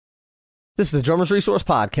This is the Drummers Resource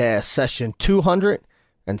Podcast, session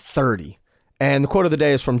 230. And the quote of the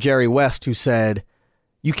day is from Jerry West, who said,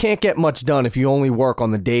 "You can't get much done if you only work on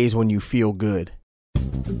the days when you feel good." You're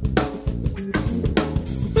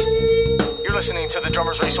listening to the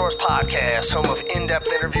Drummers Resource Podcast, home of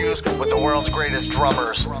in-depth interviews with the world's greatest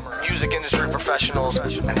drummers, music industry professionals,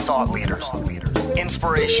 and thought leaders.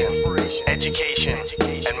 Inspiration, education,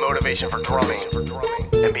 and motivation for drumming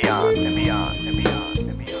and beyond, and beyond, and beyond.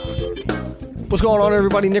 What's going on,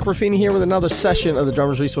 everybody? Nick Ruffini here with another session of the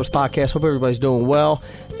Drummers Resource Podcast. Hope everybody's doing well,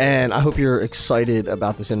 and I hope you're excited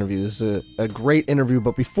about this interview. This is a great interview,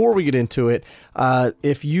 but before we get into it,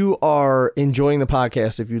 if you are enjoying the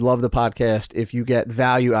podcast, if you love the podcast, if you get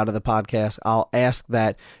value out of the podcast, I'll ask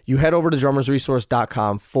that you head over to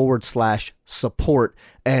drummersresource.com/support,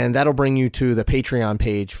 and that'll bring you to the Patreon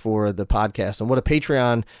page for the podcast. And what a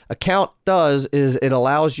Patreon account does is it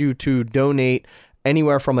allows you to donate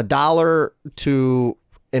anywhere from $1 to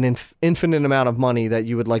an infinite amount of money that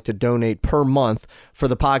you would like to donate per month for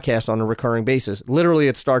the podcast on a recurring basis. Literally,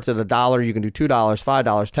 it starts at $1. You can do $2,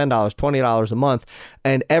 $5, $10, $20 a month,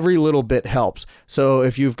 and every little bit helps. So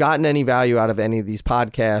if you've gotten any value out of any of these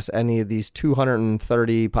podcasts, any of these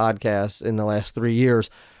 230 podcasts in the last 3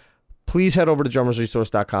 years, please head over to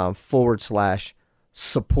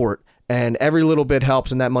drummersresource.com/support. And every little bit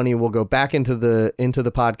helps, and that money will go back into the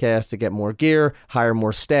podcast to get more gear, hire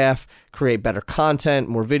more staff, create better content,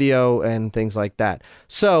 more video, and things like that.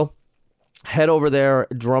 So head over there,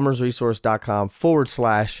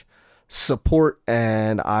 drummersresource.com/support,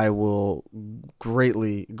 and I will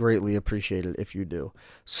greatly, greatly appreciate it if you do.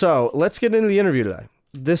 So let's get into the interview today.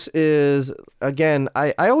 This is, again,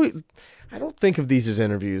 I don't think of these as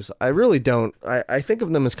interviews. I really don't. I think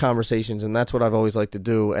of them as conversations, and that's what I've always liked to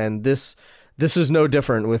do. And this is no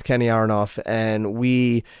different with Kenny Aronoff. And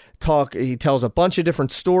we talk, he tells a bunch of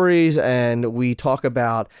different stories, and we talk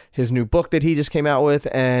about his new book that he just came out with.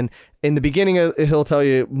 And in the beginning, he'll tell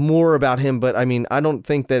you more about him. But I mean, I don't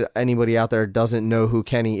think that anybody out there doesn't know who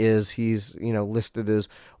Kenny is. He's, listed as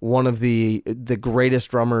one of the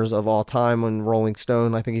greatest drummers of all time on Rolling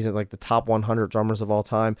Stone. I think he's in like the top 100 drummers of all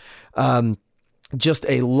time. Just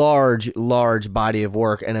a large body of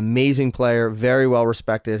work, an amazing player, very well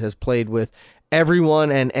respected, has played with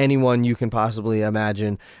everyone and anyone you can possibly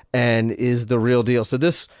imagine, and is the real deal. So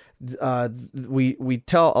this, we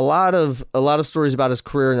tell a lot of stories about his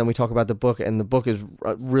career, and then we talk about the book, and the book is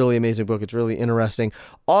a really amazing book. It's really interesting.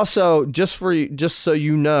 Also, just so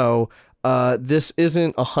you know, this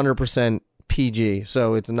isn't 100% PG,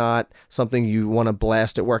 so it's not something you want to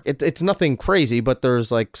blast at work. It's nothing crazy, but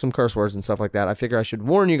there's like some curse words and stuff like that. I figure I should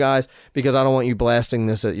warn you guys because I don't want you blasting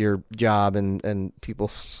this at your job and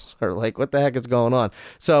people are like, what the heck is going on?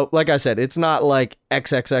 So like I said, it's not like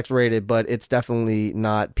XXX rated, but it's definitely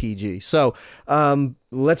not PG. So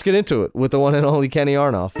let's get into it with the one and only Kenny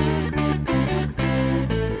Aronoff.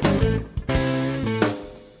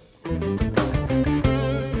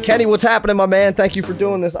 Kenny, what's happening, my man? Thank you for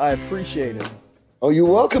doing this. I appreciate it. Oh, you're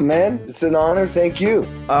welcome, man. It's an honor. Thank you.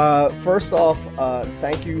 First off,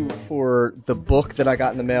 thank you for the book that I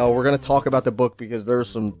got in the mail. We're going to talk about the book because there's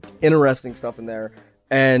some interesting stuff in there.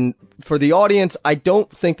 And for the audience, I don't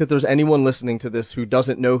think that there's anyone listening to this who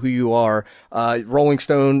doesn't know who you are. Rolling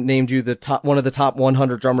Stone named you one of the top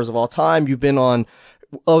 100 drummers of all time. You've been on,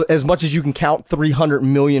 as much as you can count, 300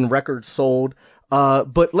 million records sold.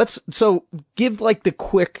 But so give like the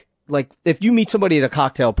quick, like if you meet somebody at a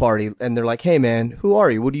cocktail party and they're like, "Hey man, who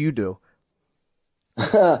are you? What do you do?"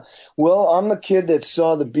 Well, I'm a kid that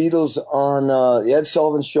saw the Beatles on the Ed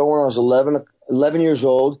Sullivan Show when I was 11 years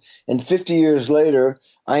old. And 50 years later,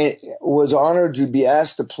 I was honored to be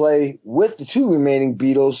asked to play with the two remaining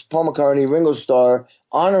Beatles, Paul McCartney, Ringo Starr,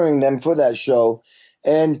 honoring them for that show.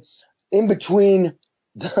 And in between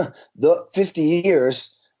the 50 years,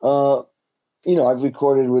 I've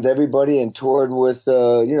recorded with everybody and toured with,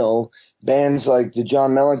 bands like the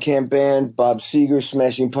John Mellencamp Band, Bob Seger,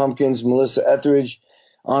 Smashing Pumpkins, Melissa Etheridge,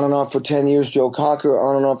 on and off for 10 years, Joe Cocker,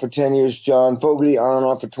 on and off for 10 years, John Fogerty, on and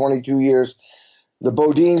off for 22 years, the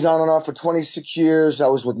Bodines, on and off for 26 years. I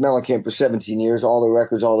was with Mellencamp for 17 years, all the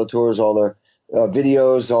records, all the tours, all the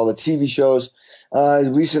videos, all the TV shows. I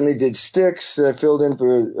recently did Styx, filled in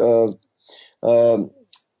for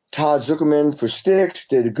Todd Zuckerman for Styx,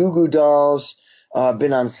 did Goo Goo Dolls,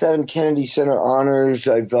 been on 7 Kennedy Center honors.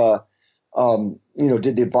 I've, did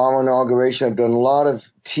the Obama inauguration. I've done a lot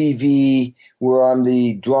of TV where I'm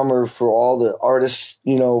the drummer for all the artists,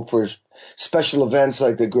 for special events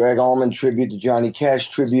like the Greg Allman tribute, the Johnny Cash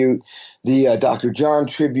tribute, the Dr. John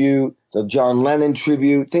tribute, the John Lennon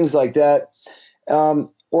tribute, things like that.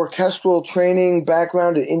 orchestral training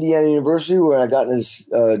background at Indiana University, where I got in this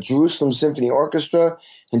Jerusalem Symphony Orchestra,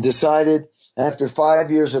 and decided after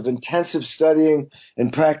 5 years of intensive studying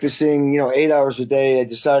and practicing, 8 hours a day, I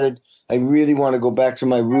decided I really want to go back to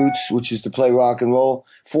my roots, which is to play rock and roll.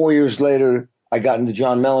 4 years later, I got into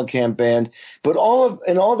John Mellencamp Band. But all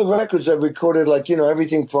the records I've recorded, like,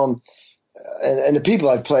 everything from and the people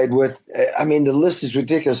I've played with, I mean, the list is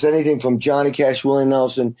ridiculous. Anything from Johnny Cash, Willie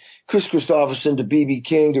Nelson, Chris Christopherson, to B.B.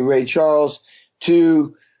 King, to Ray Charles,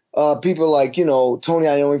 to people like, Tony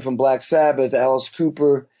Iommi from Black Sabbath, Alice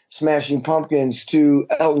Cooper, Smashing Pumpkins, to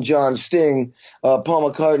Elton John, Sting, Paul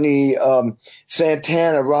McCartney,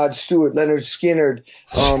 Santana, Rod Stewart, Leonard Skinner,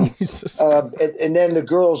 and then the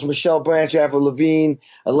girls, Michelle Branch, Avril Lavigne,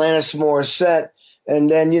 Alanis Morissette, and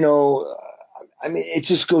then, I mean,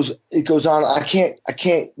 it goes on. I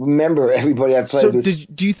can't remember everybody I've played with. So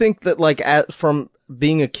do you think that, like, from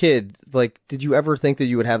being a kid, like, did you ever think that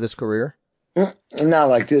you would have this career? Not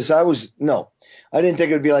like this. I didn't think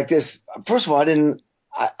it would be like this. First of all,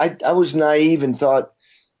 I was naive and thought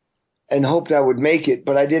and hoped I would make it,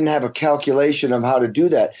 but I didn't have a calculation of how to do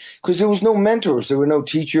that because there was no mentors. There were no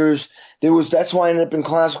teachers. That's why I ended up in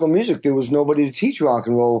classical music. There was nobody to teach rock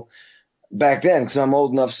and roll back then, because I'm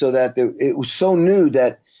old enough so that it was so new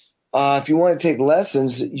that if you want to take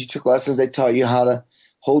lessons, you took lessons. They taught you how to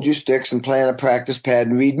hold your sticks and play on a practice pad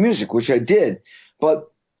and read music, which I did. But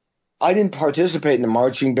I didn't participate in the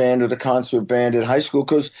marching band or the concert band in high school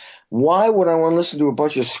because why would I want to listen to a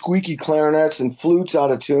bunch of squeaky clarinets and flutes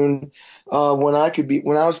out of tune when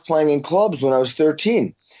I was playing in clubs when I was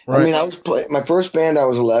 13? Right. I mean, I was my first band, I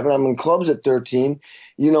was 11. I'm in clubs at 13,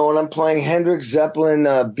 and I'm playing Hendrix, Zeppelin,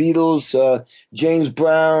 Beatles, James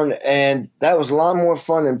Brown, and that was a lot more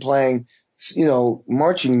fun than playing,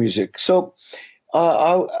 marching music. So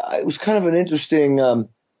it was kind of an interesting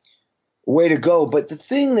way to go. But the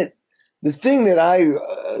thing that I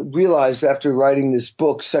realized after writing this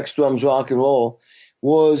book, Sex, Drums, Rock and Roll,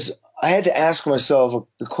 was I had to ask myself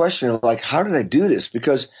the question of, like, how did I do this?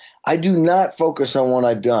 Because I do not focus on what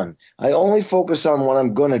I've done. I only focus on what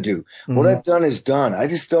I'm going to do. Mm-hmm. What I've done is done. I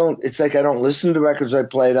just don't, it's like I don't listen to the records I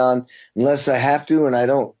played on unless I have to, and I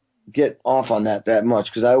don't get off on that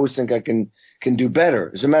much because I always think I can do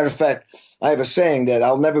better. As a matter of fact, I have a saying that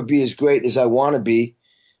I'll never be as great as I want to be,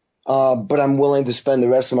 but I'm willing to spend the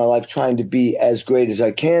rest of my life trying to be as great as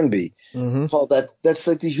I can be. Mm-hmm. So that's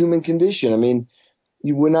like the human condition. I mean,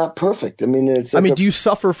 we're not perfect. I mean, do you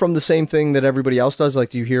suffer from the same thing that everybody else does? Like,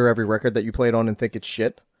 do you hear every record that you played on and think it's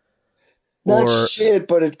shit? Not shit,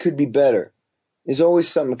 but it could be better. There's always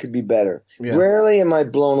something that could be better. Yeah. Rarely am I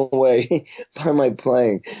blown away by my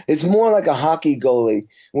playing. It's more like a hockey goalie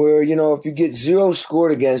where, if you get 0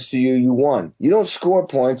 scored against you, you won. You don't score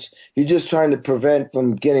points. You're just trying to prevent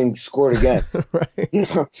from getting scored against.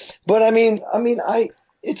 Right. But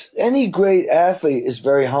it's any great athlete is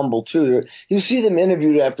very humble too. You see them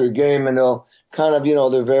interviewed after a game and they'll kind of,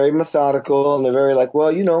 they're very methodical and they're very like,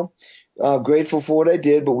 well, grateful for what I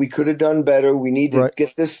did, but we could have done better. We need to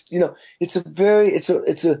get this, it's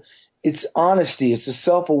honesty. It's a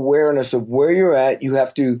self-awareness of where you're at. You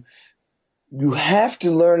have to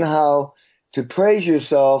learn how to praise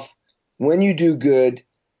yourself when you do good,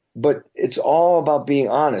 but it's all about being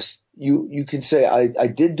honest. You can say, I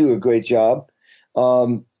did do a great job.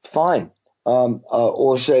 Fine.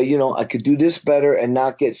 Or say, I could do this better and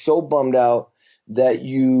not get so bummed out that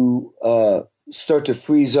you, start to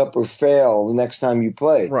freeze up or fail the next time you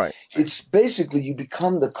play. Right. It's basically you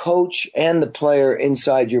become the coach and the player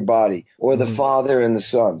inside your body, or the father and the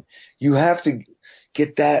son. You have to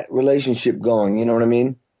get that relationship going. You know what I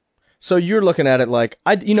mean? So you're looking at it like,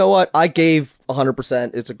 I gave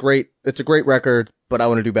 100%. It's a great record, but I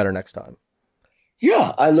want to do better next time.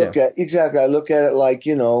 Yeah, I look at it like,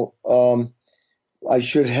 I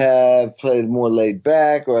should have played more laid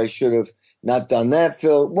back, or I should have not done that,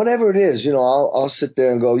 Phil. Whatever it is, I'll sit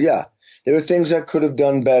there and go, yeah, there are things I could have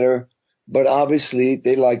done better, but obviously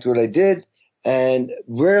they liked what I did, and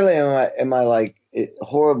rarely am I like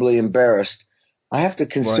horribly embarrassed. I have to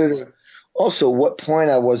consider also what point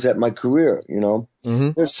I was at my career.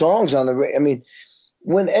 There's songs on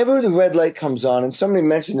whenever the red light comes on, and somebody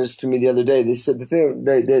mentioned this to me the other day, they said the thing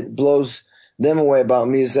that blows them away about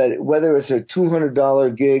me is that whether it's a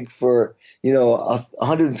 $200 gig for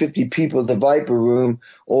 150 people at the Viper Room,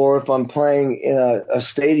 or if I'm playing in a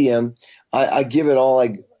stadium, I give it all,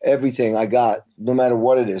 like everything I got, no matter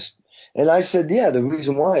what it is. And I said, yeah, the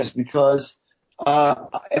reason why is because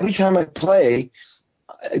every time I play,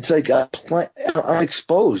 it's like I'm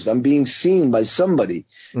exposed. I'm being seen by somebody.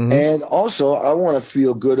 Mm-hmm. And also, I want to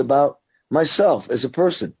feel good about myself as a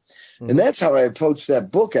person. And that's how I approached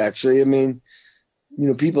that book, actually. I mean,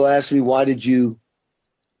 people ask me, why did you,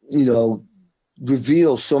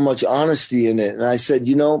 reveal so much honesty in it? And I said,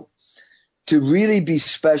 to really be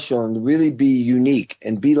special and to really be unique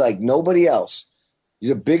and be like nobody else,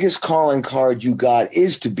 the biggest calling card you got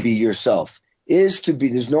is to be yourself,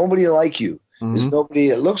 there's nobody like you. There's nobody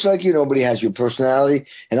that looks like you. Nobody has your personality.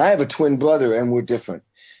 And I have a twin brother and we're different.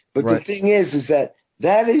 But the thing is that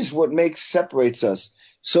is what separates us.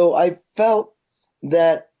 So I felt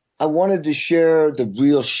that I wanted to share the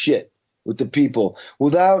real shit with the people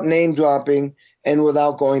without name dropping and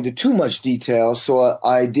without going into too much detail. So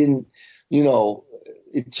I didn't,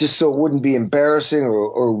 it just so it wouldn't be embarrassing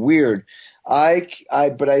or weird.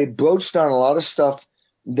 But I broached on a lot of stuff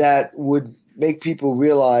that would make people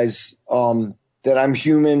realize that I'm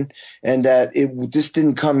human and that this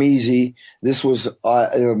didn't come easy. This was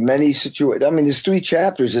there are many situations. I mean, there's 3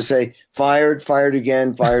 chapters that say fired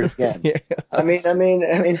again, fired again. Yeah. I mean,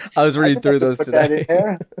 I was reading through those today. That in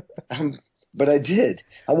there. But I did.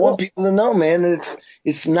 I want people to know, man, that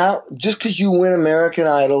it's not just because you win American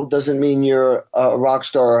Idol doesn't mean you're a rock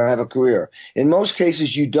star or have a career. In most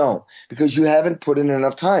cases, you don't, because you haven't put in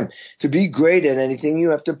enough time. To be great at anything, you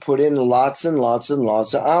have to put in lots and lots and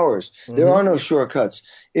lots of hours. There are no shortcuts.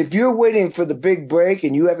 If you're waiting for the big break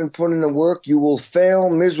and you haven't put in the work, you will fail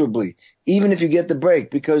miserably, even if you get the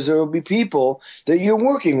break, because there will be people that you're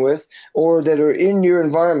working with or that are in your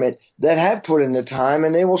environment that have put in the time,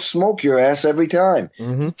 and they will smoke your ass every time.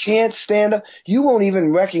 You can't stand up. You won't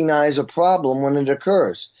even recognize a problem when it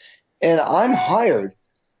occurs. And I'm hired,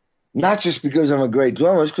 not just because I'm a great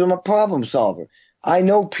drummer, it's because I'm a problem solver. I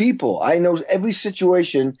know people. I know every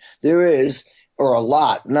situation there is, or a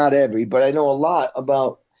lot, not every, but I know a lot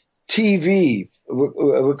about TV,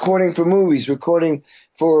 recording for movies, recording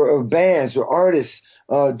for bands or artists,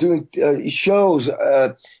 doing shows,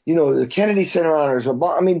 the Kennedy Center honors.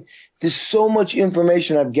 I mean, there's so much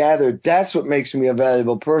information I've gathered. That's what makes me a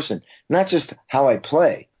valuable person, not just how I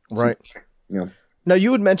play. Right. Now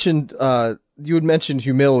you had mentioned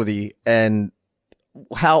humility, and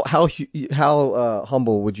how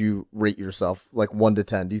humble would you rate yourself? Like 1 to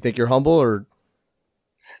 10. Do you think you're humble or?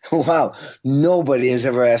 Wow. Nobody has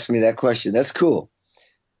ever asked me that question. That's cool.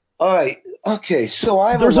 All right. Okay. So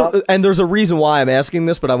there's a reason why I'm asking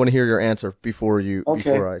this, but I want to hear your answer before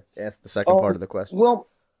I ask the second part of the question. Well,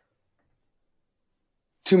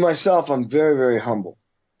 to myself, I'm very, very humble,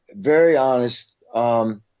 very honest.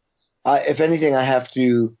 If anything, I have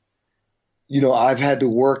to, I've had to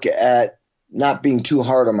work at not being too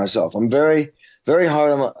hard on myself. I'm very, very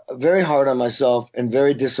hard on myself and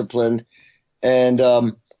very disciplined. And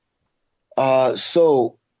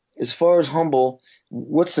so as far as humble,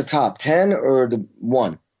 what's the top 10 or the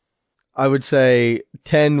 1? I would say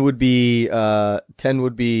 10 would be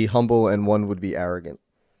humble and 1 would be arrogant.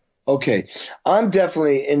 Okay. I'm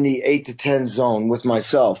definitely in the 8 to 10 zone with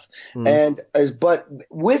myself. But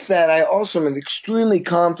with that, I also am extremely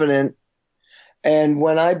confident. And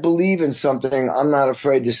when I believe in something, I'm not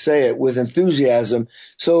afraid to say it with enthusiasm.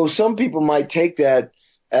 So some people might take that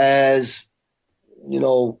as,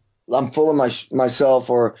 I'm full of myself,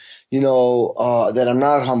 or, that I'm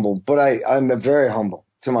not humble, but I'm very humble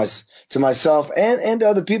to myself and to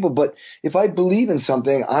other people. But if I believe in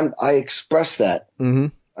something, I express that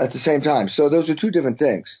at the same time. So those are 2 different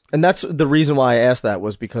things. And that's the reason why I asked that,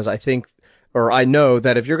 was because I think, or I know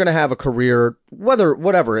that if you're going to have a career,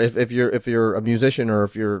 if you're a musician or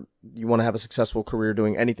if you want to have a successful career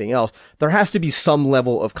doing anything else, there has to be some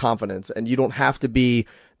level of confidence, and you don't have to be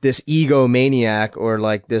this egomaniac or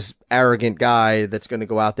like this arrogant guy that's going to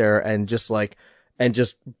go out there and just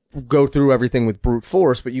go through everything with brute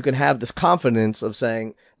force. But you can have this confidence of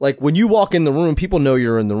saying, like, when you walk in the room, people know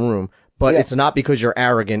you're in the room, but it's not because you're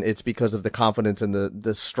arrogant. It's because of the confidence and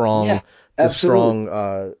the strong,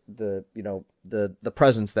 the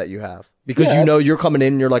presence that you have, because you're coming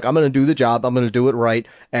in and you're like, I'm going to do the job. I'm going to do it right.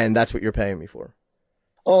 And that's what you're paying me for.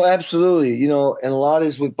 Oh, absolutely. And a lot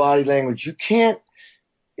is with body language. You can't,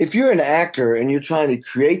 if you're an actor and you're trying to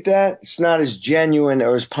create that, it's not as genuine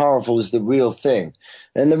or as powerful as the real thing.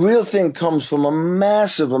 And the real thing comes from a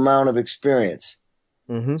massive amount of experience.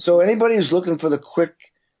 So anybody who's looking for the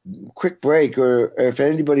quick break, or if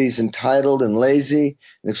anybody's entitled and lazy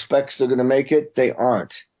and expects they're going to make it, they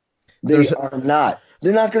aren't. They are not.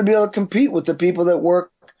 They're not going to be able to compete with the people that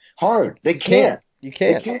work hard. They can't. You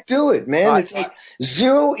can't. They can't do it, man. It's like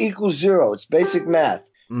 0 equals 0. It's basic math.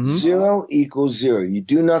 0 equals 0. You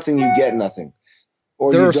do nothing, you get nothing.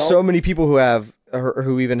 Or there are so many people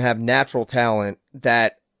who even have natural talent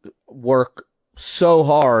that work so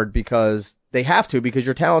hard because they have to, because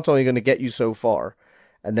your talent's only going to get you so far.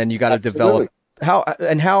 and then you got to Absolutely.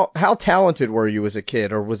 develop. How talented were you as a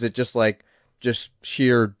kid, or was it just like just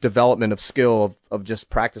sheer development of skill of just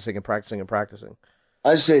practicing and practicing and practicing?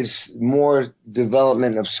 I say it's more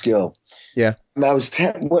development of skill. Yeah. I was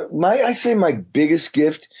I say my biggest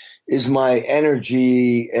gift is my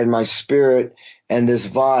energy and my spirit and this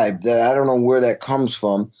vibe that I don't know where that comes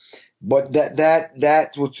from, but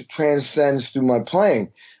that's what transcends through my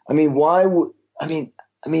playing. I mean, why would I mean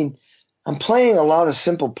I'm playing a lot of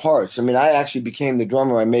simple parts. I mean, I actually became the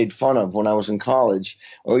drummer I made fun of when I was in college,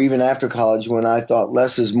 or even after college, when I thought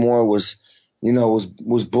less is more was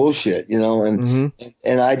bullshit, Mm-hmm.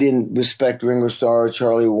 and I didn't respect Ringo Starr or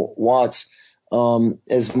Charlie Watts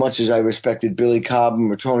as much as I respected Billy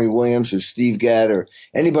Cobham or Tony Williams or Steve Gadd or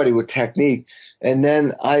anybody with technique. And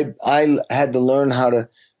then I had to learn how to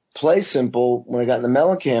play simple when I got in the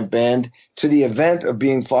Mellencamp band, to the event of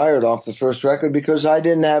being fired off the first record, because I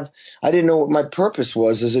didn't know what my purpose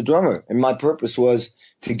was as a drummer. And my purpose was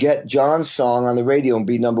to get John's song on the radio and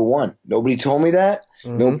be number one. Nobody told me that.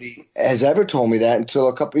 Mm-hmm. Nobody has ever told me that until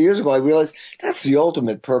a couple of years ago. I realized that's the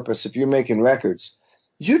ultimate purpose if you're making records.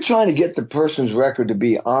 You're trying to get the person's record to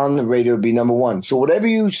be on the radio, to be number one. So whatever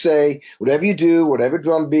you say, whatever you do, whatever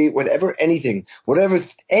drum beat, whatever anything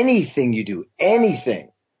you do, anything,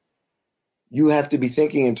 you have to be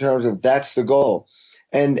thinking in terms of that's the goal.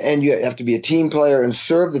 And you have to be a team player and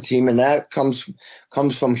serve the team. And that comes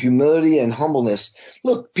from humility and humbleness.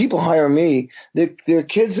 Look, people hire me. There are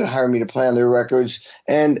kids that hire me to play on their records.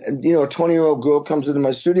 And, a 20-year-old girl comes into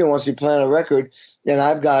my studio and wants me to play on a record. And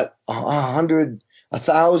I've got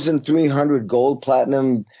 1,300 gold,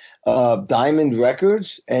 platinum, diamond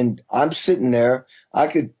records. And I'm sitting there. I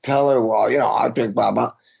could tell her, well, I think blah,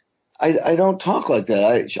 blah. I don't talk like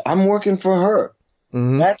that. I'm working for her.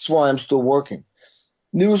 Mm-hmm. That's why I'm still working.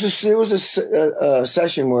 There was a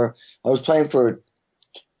session where I was playing for a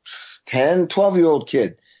 12-year-old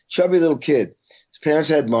kid, chubby little kid. His parents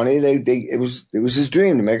had money. It was his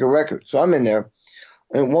dream to make a record. So I'm in there.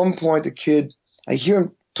 And at one point, the kid, I hear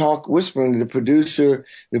him whispering to the producer.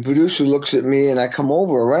 The producer looks at me, and I come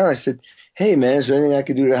around. I said, "Hey, man, is there anything I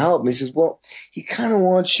could do to help him?" He says, "Well, he kind of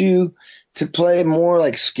wants you to play more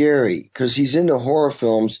like scary, because he's into horror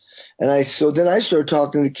films." And so then I started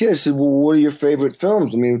talking to the kid. I said, "Well, what are your favorite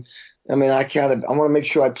films?" I want to make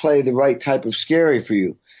sure I play the right type of scary for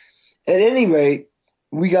you. At any rate,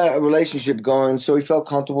 we got a relationship going, so he felt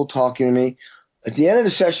comfortable talking to me. At the end of the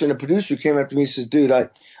session, the producer came up to me and says, "Dude, I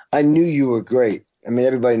knew you were great. I mean,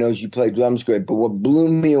 everybody knows you play drums great, but what blew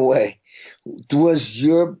me away was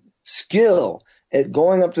your skill at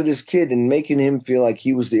going up to this kid and making him feel like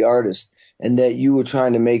he was the artist, and that you were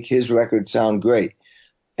trying to make his record sound great."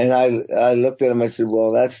 And I looked at him, I said,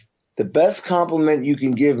 "Well, that's the best compliment you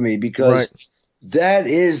can give me, because that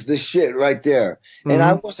is the shit right there." Mm-hmm. And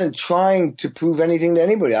I wasn't trying to prove anything to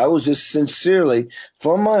anybody. I was just sincerely,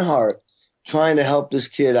 from my heart, trying to help this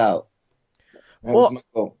kid out. That was my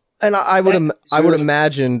goal. And I would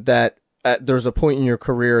imagine that there's a point in your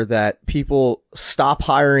career that people stop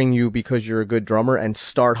hiring you because you're a good drummer and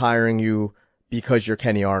start hiring you because you're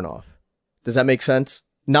Kenny Aronoff. Does that make sense?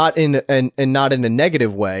 Not in not in a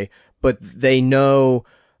negative way, but they know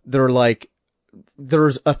they're like,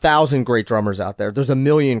 there's 1,000 great drummers out there. There's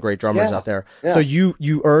 1,000,000 great drummers out there. Yeah. So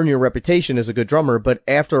you earn your reputation as a good drummer, but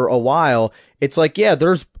after a while, it's like, yeah,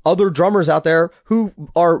 there's other drummers out there who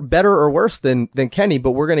are better or worse than Kenny,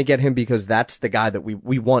 but we're going to get him because that's the guy that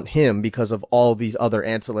we want him, because of all these other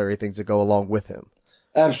ancillary things that go along with him.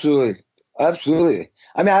 Absolutely. Absolutely.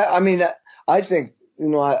 I think,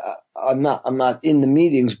 I'm not in the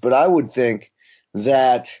meetings, but I would think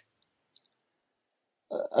that,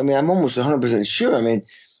 I'm almost 100% sure.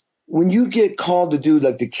 When you get called to do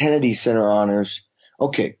like the Kennedy Center honors,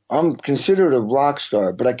 okay, I'm considered a rock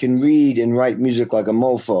star, but I can read and write music like a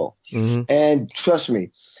mofo. Mm-hmm. And trust me,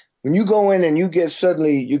 when you go in and you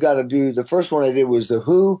got to do, the first one I did was The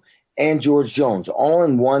Who and George Jones, all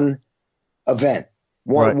in one event,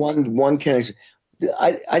 one Kennedy.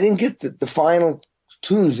 I didn't get the final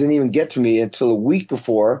tunes, didn't even get to me until a week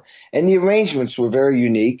before, and the arrangements were very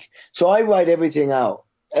unique. So I write everything out,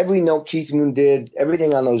 every note Keith Moon did,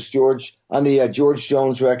 everything on those George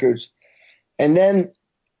Jones records. And then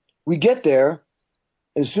we get there.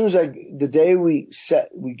 As soon as the day we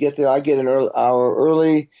get there, I get an hour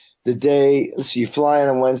early. The day, let's see, you fly in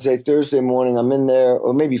on Wednesday, Thursday morning, I'm in there,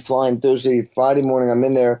 or maybe flying Thursday, Friday morning, I'm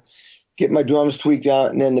in there, get my drums tweaked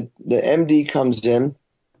out, and then the MD comes in,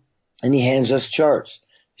 and he hands us charts.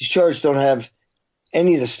 These charts don't have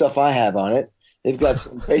any of the stuff I have on it. They've got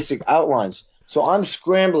some basic outlines. So I'm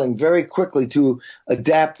scrambling very quickly to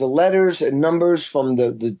adapt the letters and numbers from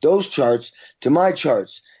those charts to my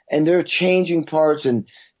charts. And they're changing parts and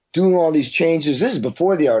doing all these changes. This is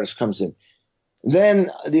before the artist comes in. Then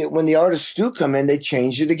when the artists do come in, they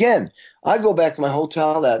change it again. I go back to my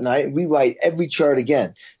hotel that night and rewrite every chart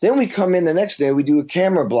again. Then we come in the next day, we do a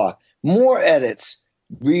camera block, more edits,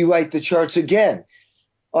 rewrite the charts again.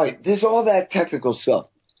 All right, there's all that technical stuff.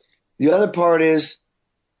 The other part is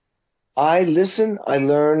I listen, I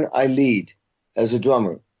learn, I lead as a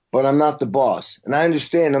drummer, but I'm not the boss. And I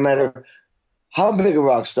understand no matter how big a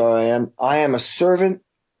rock star I am a servant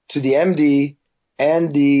to the MD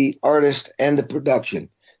and the artist and the production,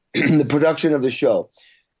 the production of the show.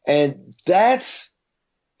 And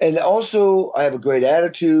also I have a great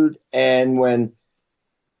attitude. And when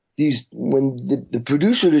the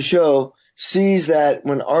producer of the show sees that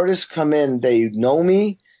when artists come in, they know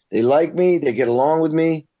me, they like me, they get along with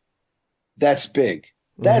me, that's big.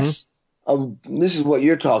 This is what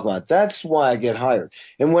you're talking about. That's why I get hired.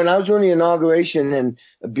 And when I was doing the inauguration and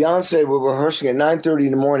Beyonce were rehearsing at 9:30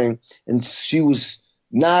 in the morning and she was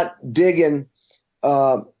not digging,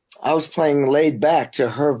 I was playing Laid Back to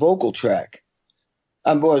her vocal track.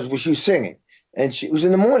 She was singing and it was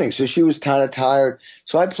in the morning. So she was kind of tired.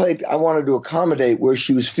 So I wanted to accommodate where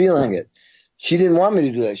she was feeling it. She didn't want me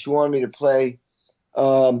to do that. She wanted me to play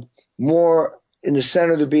more in the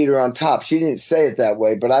center of the beat or on top. She didn't say it that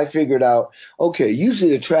way, but I figured out, okay, usually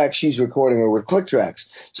the tracks she's recording are with click tracks.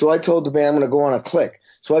 So I told the band I'm going to go on a click.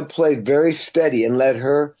 So I played very steady and let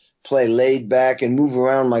her play Laid Back and move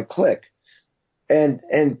around my click. And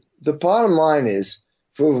the bottom line is,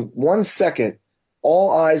 for 1 second,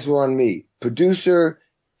 all eyes were on me. Producer,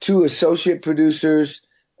 2 associate producers,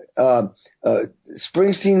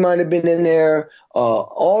 Springsteen might have been in there.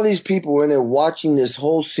 All these people were in there watching this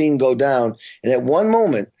whole scene go down. And at one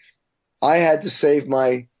moment, I had to save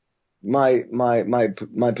my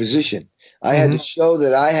position. I had to show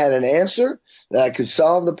that I had an answer, that I could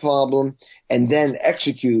solve the problem, and then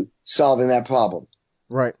execute solving that problem.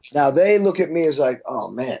 Right. Now they look at me as like, oh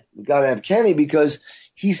man, we got to have Kenny because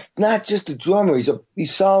he's not just a drummer. He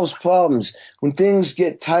solves problems. When things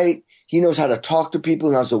get tight, he knows how to talk to people,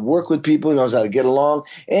 he knows how to work with people, he knows how to get along,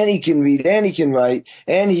 and he can read, and he can write,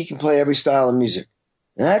 and he can play every style of music.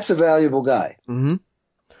 And that's a valuable guy. Mm-hmm.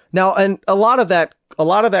 Now, and a lot of that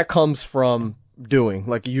comes from doing.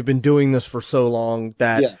 Like, you've been doing this for so long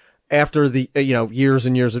that after the years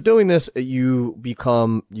and years of doing this, you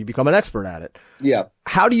become an expert at it. Yeah.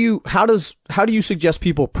 How do you suggest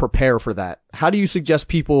people prepare for that? How do you suggest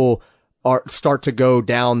people start to go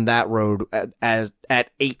down that road at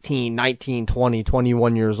 18, 19, 20,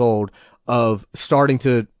 21 years old of starting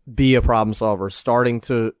to be a problem solver, starting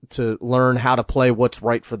to learn how to play what's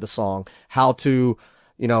right for the song, how to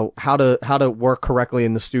work correctly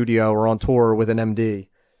in the studio or on tour with an MD?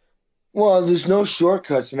 Well, there's no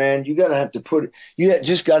shortcuts, man. You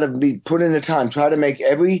just got to be put in the time. Try to make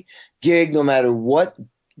every gig, no matter what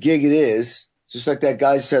gig it is, just like that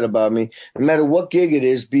guy said about me, no matter what gig it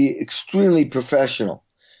is, be extremely professional.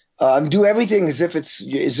 Do everything as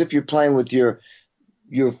if you're playing with your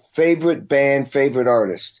favorite band, favorite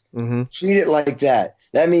artist. Mm-hmm. Treat it like that.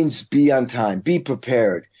 That means be on time, be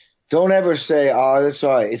prepared. Don't ever say, "Oh, that's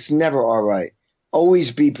all right." It's never all right.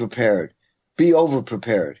 Always be prepared. Be over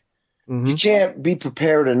prepared. Mm-hmm. You can't be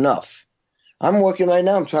prepared enough. I'm working right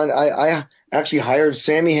now. I actually hired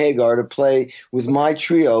Sammy Hagar to play with my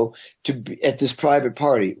trio at this private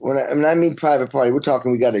party. When I mean private party, we're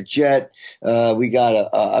talking, we got a jet, I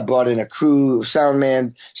brought in a crew, sound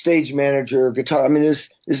man, stage manager, guitar. I mean, this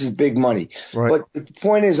is big money. Right. But the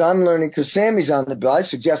point is, I'm learning because Sammy's on the bill. I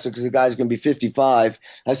suggested because the guy's going to be 55.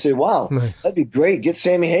 I said, wow, nice. That'd be great. Get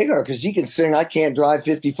Sammy Hagar because he can sing. I can't drive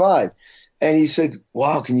 55. And he said,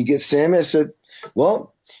 wow, can you get Sammy? I said,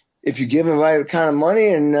 well, if you give him the right kind of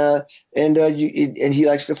money and he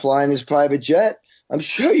likes to fly in his private jet, I'm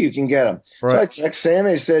sure you can get him. Right. So I texted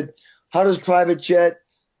Sammy. I said, how does private jet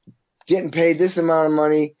getting paid this amount of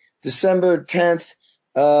money, December 10th,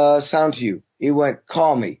 sound to you? He went,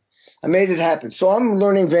 call me. I made it happen. So I'm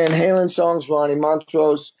learning Van Halen songs, Ronnie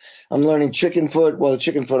Montrose. I'm learning Chicken Foot. Well, the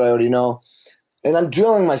Chicken Foot I already know. And I'm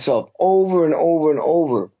drilling myself over and over and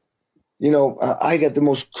over. I got the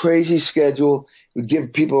most crazy schedule. It would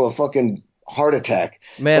give people a fucking heart attack.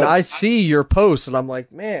 Man, I see your posts and I'm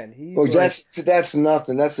like, man, that's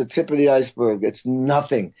nothing. That's the tip of the iceberg. It's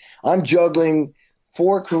nothing. I'm juggling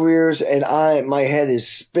 4 careers and my head is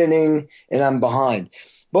spinning and I'm behind.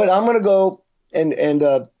 But I'm gonna go and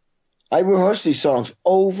I rehearse these songs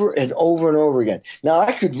over and over and over again. Now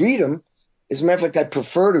I could read them. As a matter of fact, I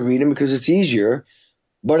prefer to read them because it's easier.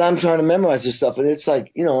 but I'm trying to memorize this stuff. And it's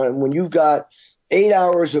like, and when you've got 8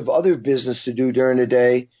 hours of other business to do during the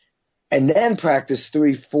day and then practice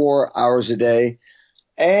 3, 4 hours a day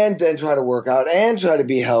and then try to work out and try to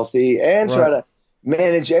be healthy and try Right. to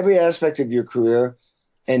manage every aspect of your career.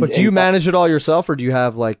 But do you manage it all yourself, or do you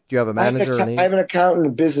have a manager or an I have agent? an accountant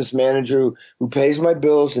and business manager who pays my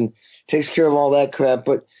bills and takes care of all that crap.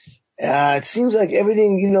 But it seems like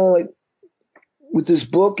everything, like with this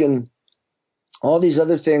book and all these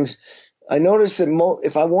other things, I noticed that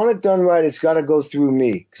if I want it done right, it's got to go through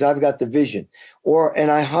me because I've got the vision.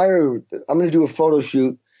 And I'm going to do a photo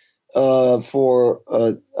shoot for,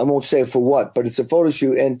 I won't say for what, but it's a photo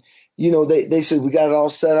shoot. And, they said, we got it all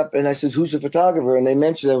set up. And I said, who's the photographer? And they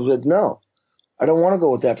mentioned, I was like, no. I don't want to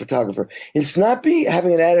go with that photographer. It's not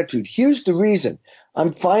having an attitude. Here's the reason.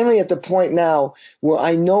 I'm finally at the point now where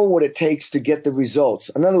I know what it takes to get the results.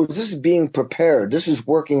 In other words, this is being prepared. This is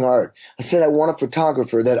working hard. I said I want a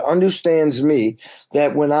photographer that understands me,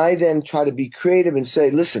 that when I then try to be creative and say,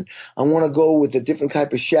 listen, I want to go with a different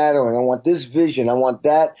type of shadowing. I want this vision. I want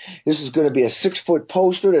that. This is going to be a 6-foot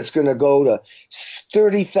poster that's going to go to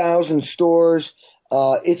 30,000 stores.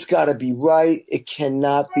 It's got to be right. It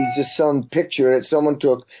cannot be just some picture that someone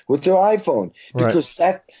took with their iPhone, Right. because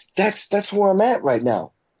that's where I'm at right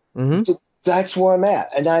now. Mm-hmm. That's where I'm at.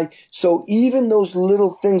 So even those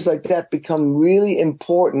little things like that become really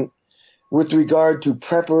important with regard to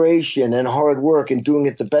preparation and hard work and doing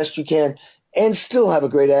it the best you can and still have a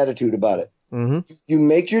great attitude about it. Mm-hmm. You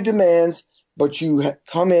make your demands, but you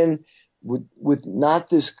come in with not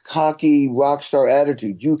this cocky rock star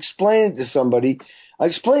attitude. You explain it to somebody. I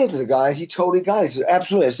explained it to the guy. He totally got it. He said,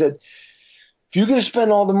 absolutely. I said, if you're going to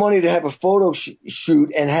spend all the money to have a photo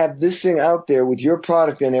shoot and have this thing out there with your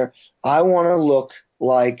product in there, I want to look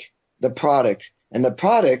like the product. And the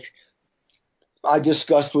product, I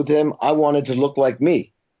discussed with him, I wanted to look like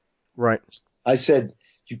me. Right. I said,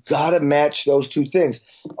 you got to match those two things.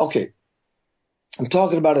 Okay. I'm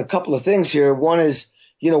talking about a couple of things here. One is,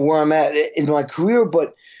 where I'm at in my career,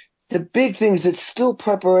 but the big thing is it's still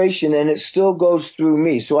preparation and it still goes through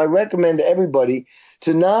me. So I recommend to everybody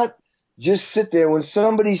to not just sit there when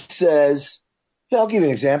somebody says, I'll give you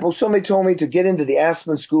an example. Somebody told me to get into the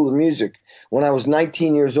Aspen School of Music when I was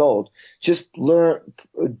 19 years old. Just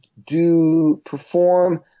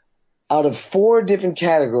perform out of 4 different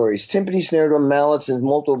categories: timpani, snare drum, mallets, and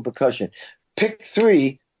multiple percussion. Pick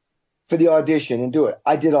 3 for the audition and do it.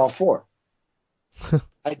 I did all 4.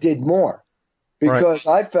 I did more because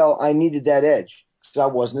I felt I needed that edge because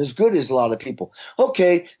I wasn't as good as a lot of people.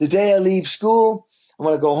 Okay, the day I leave school, I'm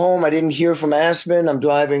going to go home. I didn't hear from Aspen. I'm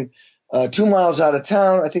driving 2 miles out of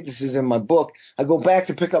town. I think this is in my book. I go back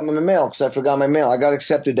to pick up my mail because I forgot my mail. I got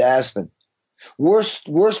accepted to Aspen. Worst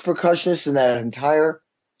percussionist in that entire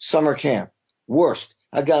summer camp. Worst.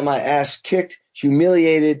 I got my ass kicked,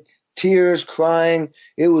 humiliated, tears, crying.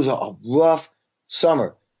 It was a rough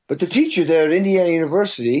summer. But the teacher there at Indiana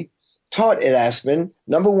University taught at Aspen,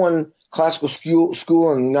 #1 classical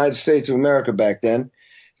school in the United States of America back then.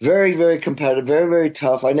 Very, very competitive, very, very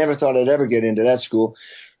tough. I never thought I'd ever get into that school.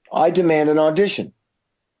 I demand an audition.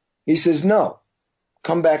 He says, no,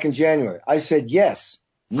 come back in January. I said, yes,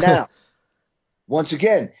 now. Once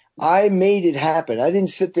again, I made it happen. I didn't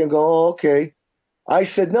sit there and go, oh, okay. I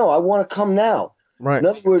said, no, I want to come now. Right. In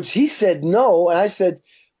other words, he said no, and I said,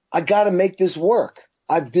 I got to make this work.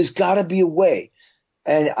 There's got to be a way.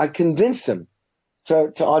 And I convinced him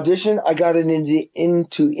to audition. I got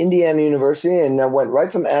into Indiana University, and I went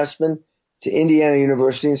right from Aspen to Indiana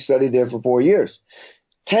University and studied there for 4 years.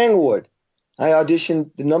 Tanglewood, I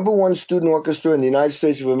auditioned the #1 student orchestra in the United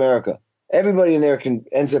States of America. Everybody in there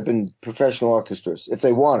ends up in professional orchestras if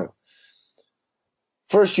they want to.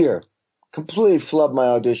 First year, completely flubbed my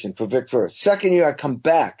audition for Vic Firth. Second year, I come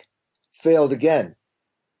back, failed again.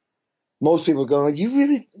 Most people go,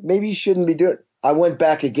 maybe you shouldn't be doing it. I went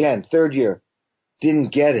back again. Third year,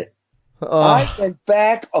 didn't get it. I went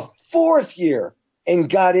back a 4th year and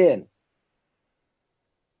got in.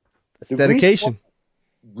 It's dedication.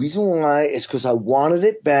 Reason why is because I wanted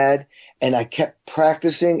it bad and I kept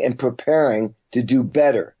practicing and preparing to do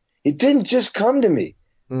better. It didn't just come to me.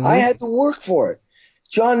 Mm-hmm. I had to work for it.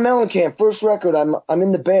 John Mellencamp, first record, I'm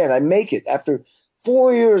in the band. I make it after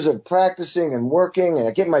 4 years of practicing and working, and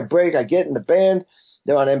I get my break. I get in the band.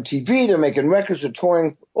 They're on MTV. They're making records. They're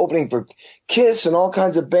touring, opening for Kiss and all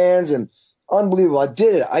kinds of bands, and unbelievable. I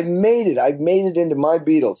did it. I made it. I made it into my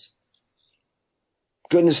Beatles.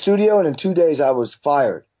 Go in the studio, and in 2 days, I was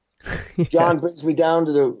fired. Yeah. John brings me down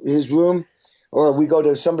to his room, or we go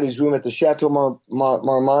to somebody's room at the Chateau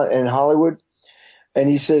Marmont in Hollywood, and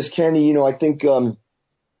he says, Kenny, I think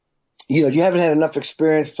you haven't had enough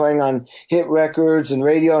experience playing on hit records and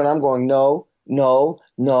radio. And I'm going, no, no,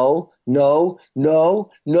 no, no,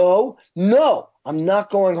 no, no, no. I'm not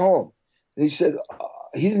going home. And he said,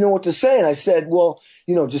 he didn't know what to say. And I said, well,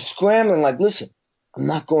 just scrambling, like, listen, I'm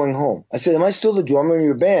not going home. I said, am I still the drummer in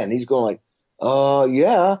your band? He's going like,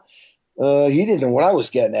 yeah. He didn't know what I was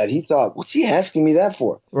getting at. He thought, what's he asking me that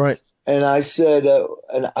for? Right. And I said,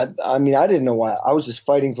 and I mean, I didn't know why. I was just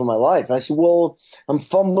fighting for my life. And I said, well, I'm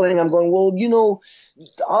fumbling. I'm going, well,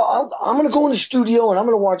 I'm going to go in the studio and I'm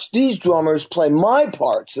going to watch these drummers play my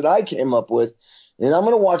parts that I came up with. And I'm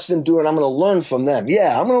going to watch them do it. And I'm going to learn from them.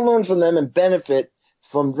 Yeah, I'm going to learn from them and benefit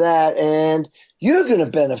from that. And you're going to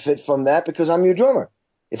benefit from that because I'm your drummer.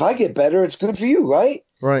 If I get better, it's good for you, right?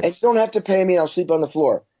 Right. And you don't have to pay me and I'll sleep on the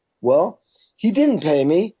floor. Well, he didn't pay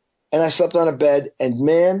me and I slept on a bed. And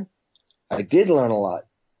man, I did learn a lot.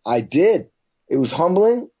 I did. It was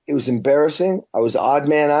humbling. It was embarrassing. I was the odd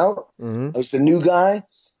man out. Mm-hmm. I was the new guy.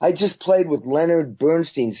 I just played with Leonard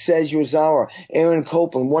Bernstein, Serge Urizawa, Aaron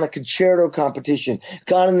Copland, won a concerto competition,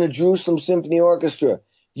 got in the Jerusalem Symphony Orchestra.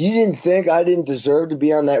 You didn't think I didn't deserve to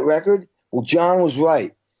be on that record? Well, John was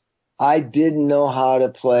right. I didn't know how to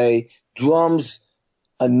play drums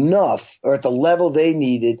enough or at the level they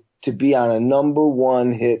needed to be on a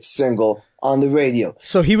 #1 hit single on the radio.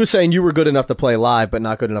 So he was saying you were good enough to play live, but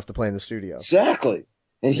not good enough to play in the studio. Exactly.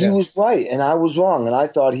 And he was right. And I was wrong. And I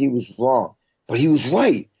thought he was wrong. But he was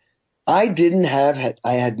right. I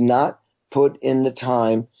had not put in the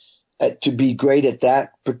time to be great at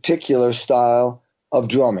that particular style of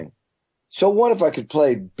drumming. So what if I could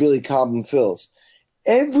play Billy Cobham fills?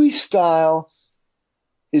 Every style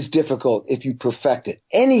is difficult if you perfect it.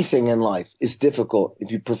 Anything in life is difficult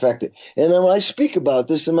if you perfect it. And then when I speak about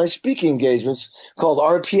this in my speaking engagements called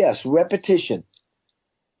RPS, repetition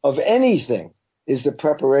of anything is the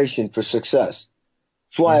preparation for success.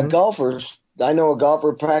 That's why I know a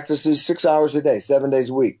golfer practices 6 hours a day, 7 days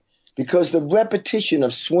a week, because the repetition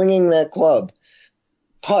of swinging that club,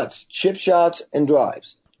 putts, chip shots, and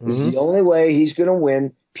drives is the only way he's going to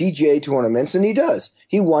win PGA tournaments. And he does.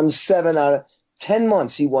 He won 7 out of 10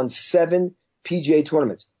 months. He won 7 PGA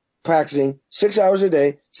tournaments, practicing 6 hours a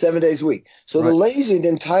day, 7 days a week. So the lazy and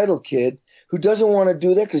entitled kid who doesn't want to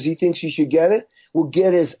do that because he thinks he should get it will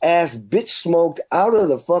get his ass bitch smoked out of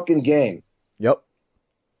the fucking game. Yep.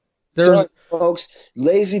 Sorry, folks.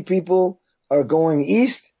 Lazy people are going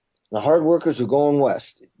east. The hard workers are going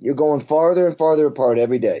west. You're going farther and farther apart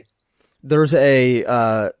every day. There's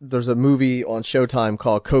a movie on Showtime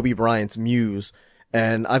called Kobe Bryant's Muse,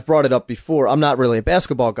 and I've brought it up before. I'm not really a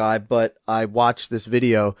basketball guy, but I watched this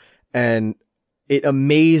video, and it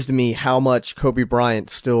amazed me how much Kobe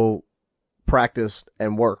Bryant still practiced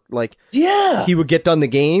and worked. Like, he would get done the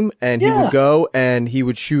game, and he would go, and he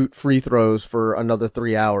would shoot free throws for another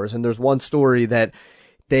 3 hours. And there's one story that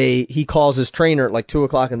he calls his trainer at like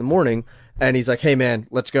 2:00 in the morning, and he's like, "Hey man,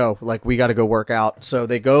 let's go. Like, we got to go work out." So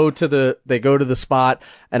they go to the spot,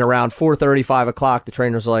 and around 4:30, 5:00, the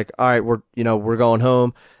trainer's like, "All right, we're going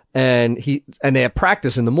home." And they have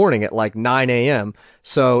practice in the morning at like 9 a.m.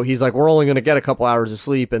 So he's like, "We're only going to get a couple hours of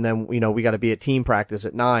sleep. And then, we got to be at team practice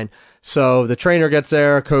at 9. So the trainer gets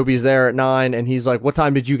there. Kobe's there at 9. And he's like, "What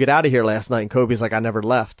time did you get out of here last night?" And Kobe's like, "I never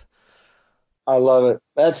left." I love it.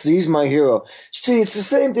 He's my hero. See, it's the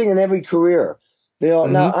same thing in every career.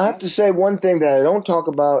 Now I have to say one thing that I don't talk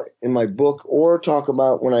about in my book or talk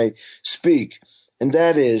about when I speak. And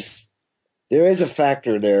that is, there is a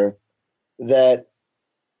factor there that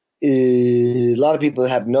a lot of people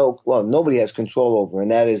have nobody has control over,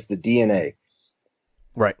 and that is the DNA.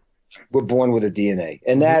 Right. We're born with a DNA.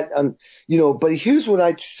 And that, but here's what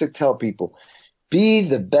I tell people. Be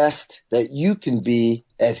the best that you can be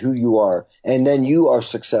at who you are, and then you are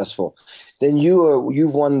successful. Then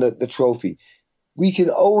you've won the trophy. We can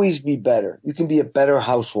always be better. You can be a better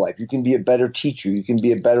housewife. You can be a better teacher. You can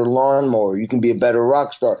be a better lawnmower. You can be a better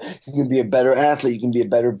rock star. You can be a better athlete. You can be a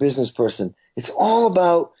better business person. It's all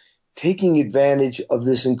about taking advantage of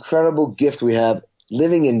this incredible gift we have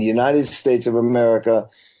living in the United States of America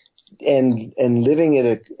and living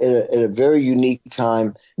at a very unique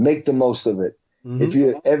time. Make the most of it. If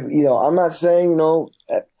I'm not saying,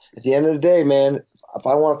 at the end of the day, man, if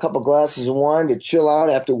I want a couple glasses of wine to chill out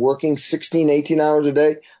after working 16, 18 hours a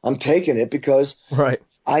day, I'm taking it because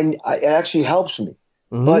it actually helps me.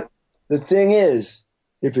 But the thing is,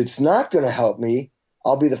 if it's not going to help me,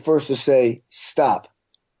 I'll be the first to say, stop.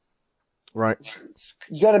 Right.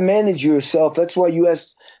 You got to manage yourself. That's why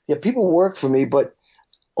people work for me, but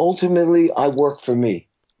ultimately I work for me,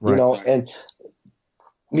 and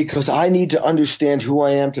because I need to understand who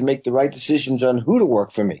I am to make the right decisions on who to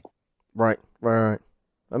work for me. Right.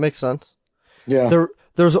 That makes sense. Yeah.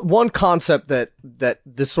 There's one concept that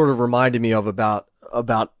this sort of reminded me of about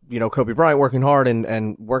Kobe Bryant working hard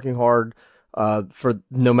and working hard for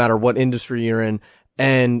no matter what industry you're in.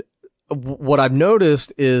 And what I've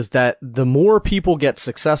noticed is that the more people get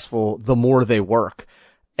successful, the more they work,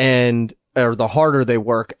 or the harder they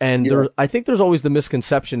work. And I think there's always the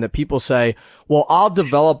misconception that people say, well, I'll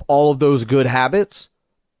develop all of those good habits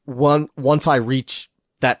once I reach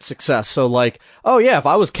that success. So like, oh yeah, if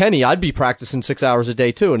I was Kenny, I'd be practicing 6 hours a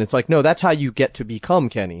day too. And it's like, no, that's how you get to become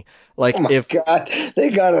Kenny. Like, oh my God,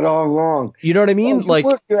 they got it all wrong. You know what I mean?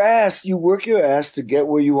 You work your ass to get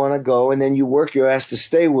where you want to go, and then you work your ass to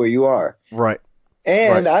stay where you are. Right.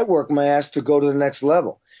 And I work my ass to go to the next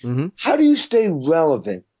level. Mm-hmm. How do you stay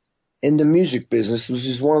relevant in the music business, which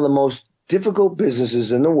is one of the most difficult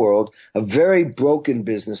businesses in the world, a very broken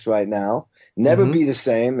business right now, never be the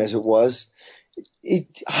same as it was?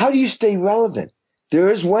 How do you stay relevant? There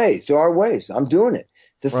are ways. I'm doing it.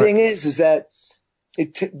 The thing is that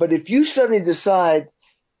but if you suddenly decide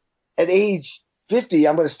at age 50,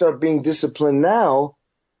 I'm going to start being disciplined now.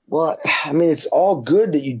 Well, I mean, it's all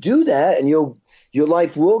good that you do that, and your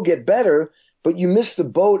life will get better, but you missed the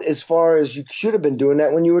boat as far as you should have been doing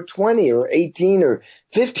that when you were 20 or 18 or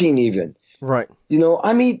 15 even. Right.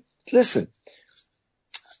 I mean, listen,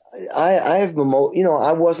 I have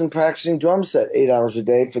I wasn't practicing drum set 8 hours a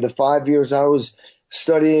day for the 5 years I was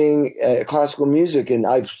studying classical music, and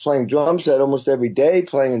I was playing drum set almost every day,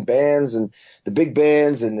 playing in bands and the big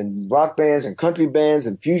bands and in rock bands and country bands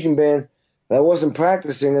and fusion bands. But I wasn't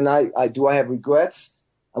practicing, and I have regrets?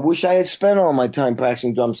 I wish I had spent all my time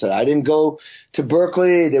practicing drum set. I didn't go to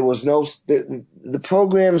Berkeley. There was the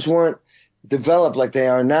programs weren't developed like they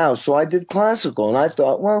are now. So I did classical, and I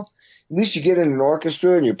thought, well, at least you get in an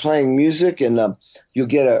orchestra and you're playing music, and you'll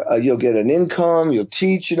get an income. You'll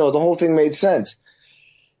teach. The whole thing made sense.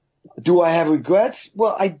 Do I have regrets?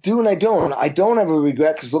 Well, I do and I don't. I don't have a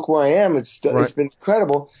regret because look where I am. It's been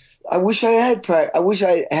incredible. I wish I had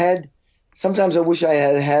Sometimes I wish I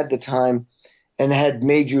had the time and had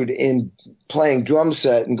majored in playing drum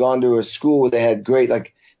set and gone to a school where they had great,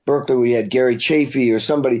 like Berkeley, we had Gary Chafee or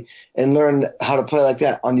somebody, and learned how to play like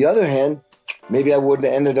that. On the other hand, maybe I wouldn't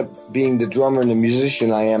have ended up being the drummer and the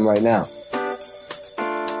musician I am right now.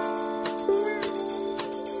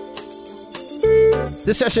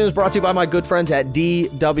 This session is brought to you by my good friends at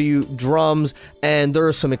DW Drums, and there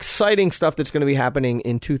is some exciting stuff that's going to be happening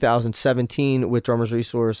in 2017 with Drummers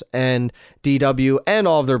Resource and DW and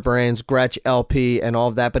all of their brands, Gretsch, LP, and all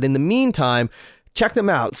of that. But in the meantime, check them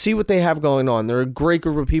out. See what they have going on. They're a great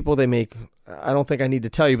group of people. They make, I don't think I need to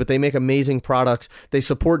tell you, but they make amazing products. They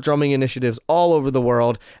support drumming initiatives all over the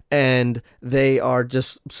world, and they are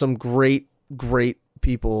just some great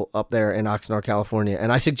people up there in Oxnard, California.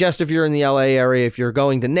 And I suggest if you're in the LA area, if you're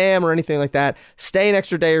going to NAMM or anything like that, stay an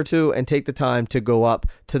extra day or two and take the time to go up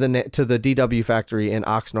to the DW factory in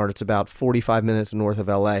Oxnard. It's about 45 minutes north of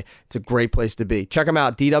LA. It's a great place to be. Check them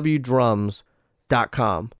out,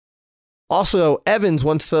 dwdrums.com. Also, Evans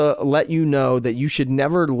wants to let you know that you should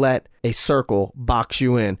never let a circle box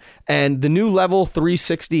you in. And the new Level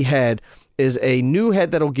 360 head is a new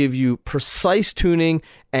head that'll give you precise tuning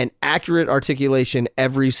and accurate articulation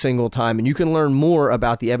every single time. And you can learn more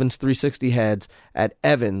about the Evans 360 heads at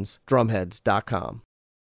evansdrumheads.com.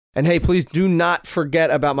 And hey, please do not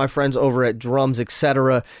forget about my friends over at Drums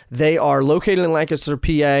Etc. They are located in Lancaster,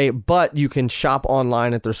 PA, but you can shop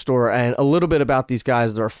online at their store. And a little bit about these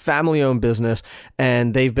guys, they're a family-owned business,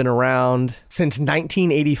 and they've been around since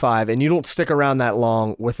 1985. And you don't stick around that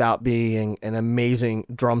long without being an amazing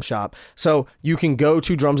drum shop. So you can go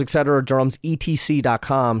to Drums Etc.,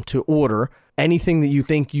 drumsetc.com to order anything that you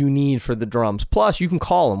think you need for the drums. Plus, you can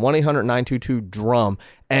call them, 1-800-922-DRUM.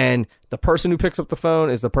 And the person who picks up the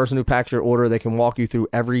phone is the person who packs your order. They can walk you through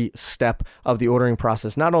every step of the ordering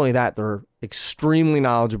process. Not only that, they're extremely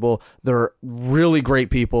knowledgeable. They're really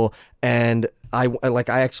great people. And I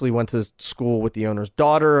actually went to school with the owner's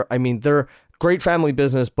daughter. I mean, they're great family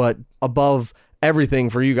business, but above everything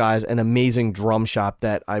for you guys, an amazing drum shop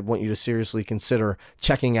that I want you to seriously consider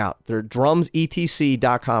checking out. They're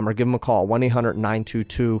drumsetc.com, or give them a call,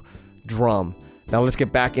 1-800-922-DRUM. Now let's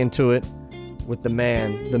get back into it with the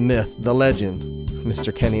man, the myth, the legend,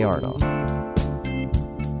 Mr. Kenny Aronoff.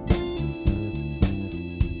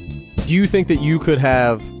 Do you think that you could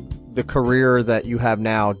have the career that you have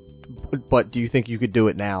now, but do you think you could do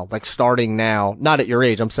it now? Like starting now, not at your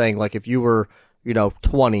age, I'm saying like if you were,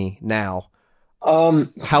 20 now,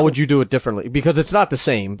 how would you do it differently? Because it's not the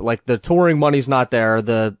same. Like the touring money's not there.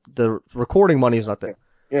 The recording money's not there.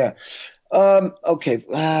 Yeah. Okay.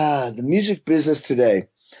 The music business today.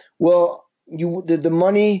 Well, the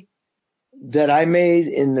money that I made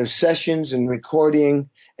in the sessions and recording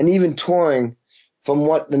and even touring from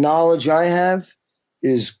what the knowledge I have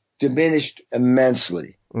is diminished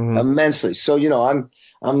immensely, immensely. So,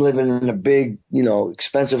 I'm living in a big,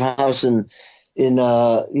 expensive house in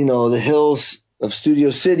the hills of Studio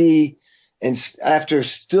City. And after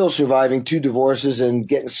still surviving 2 divorces and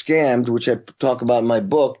getting scammed, which I talk about in my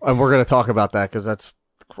book. And we're going to talk about that because that's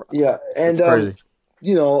yeah. And, crazy.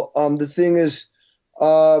 The thing is,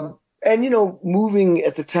 moving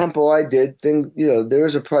at the tempo I did, there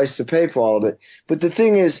is a price to pay for all of it. But the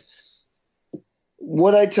thing is,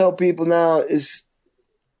 what I tell people now is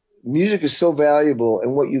music is so valuable,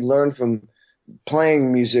 and what you learn from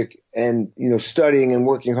playing music and, studying and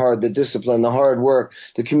working hard, the discipline, the hard work,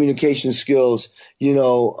 the communication skills,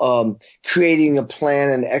 creating a plan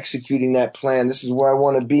and executing that plan. This is where I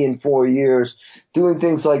want to be in 4 years, doing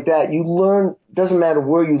things like that. You learn, doesn't matter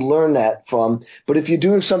where you learn that from, but if you're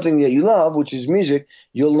doing something that you love, which is music,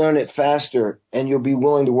 you'll learn it faster and you'll be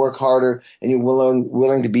willing to work harder and you're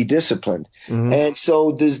willing to be disciplined. And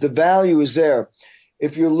so the value is there.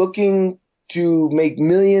 If you're looking to make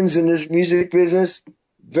millions in this music business,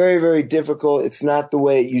 very, very difficult. It's not the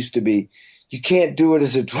way it used to be. You can't do it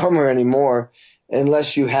as a drummer anymore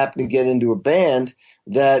unless you happen to get into a band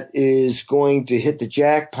that is going to hit the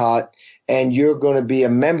jackpot and you're going to be a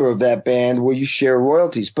member of that band where you share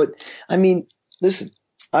royalties. But I mean, listen,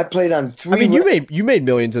 I played on 3. I mean, you made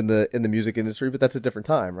millions in the music industry, but that's a different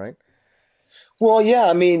time, right? Well, yeah.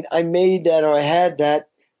 I mean, I made that, or I had that.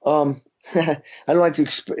 I don't like to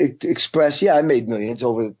express. Yeah, I made millions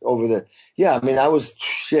over the. Yeah, I mean, I was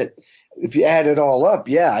shit. If you add it all up,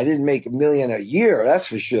 yeah, I didn't make $1 million a year. That's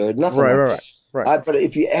for sure. Nothing. Right. But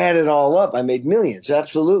if you add it all up, I made millions.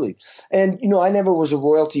 Absolutely. And I never was a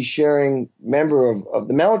royalty sharing member of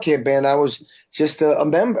the Mellencamp band. I was just a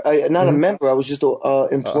member, not a member. I was just a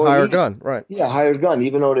employee. Hired gun, right? Yeah, hired gun.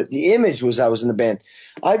 Even though the image was I was in the band.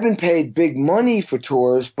 I've been paid big money for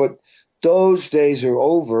tours, but those days are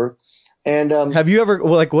over. And have you ever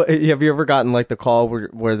have you ever gotten like the call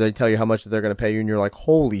where they tell you how much they're going to pay you and you're like,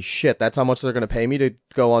 holy shit, that's how much they're going to pay me to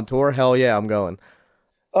go on tour? Hell yeah, I'm going.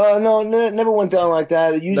 No, never went down like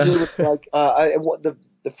that. It usually was like the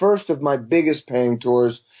first of my biggest paying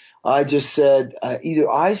tours. I just said either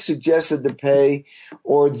I suggested the pay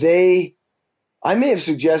or I may have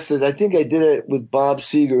suggested. I think I did it with Bob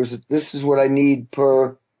Seger's. This is what I need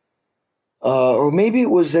per, or maybe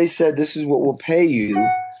it was they said this is what we'll pay you.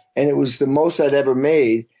 And it was the most I'd ever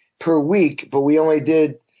made per week, but we only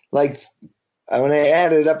did when I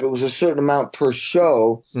added it up, it was a certain amount per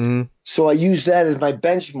show. So I used that as my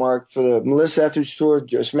benchmark for the Melissa Etheridge tour,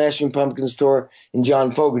 Smashing Pumpkins tour, and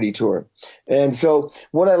John Fogerty tour. And so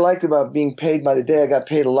what I liked about being paid by the day, I got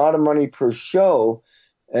paid a lot of money per show.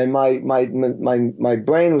 And my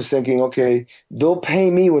brain was thinking, okay, they'll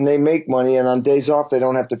pay me when they make money, and on days off, they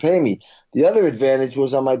don't have to pay me. The other advantage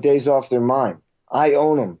was on my days off, they're mine. I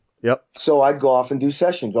own them. Yep. So I'd go off and do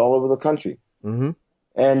sessions all over the country. And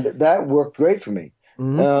that worked great for me.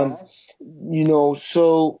 That's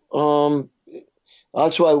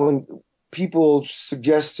why when people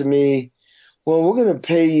suggest to me, well, we're going to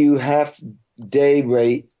pay you half day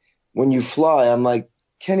rate when you fly, I'm like,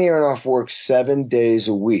 Kenny Aronoff works 7 days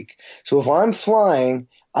a week. So if I'm flying,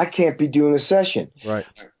 I can't be doing a session. Right.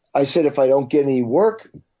 I said, if I don't get any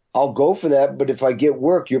work, I'll go for that. But if I get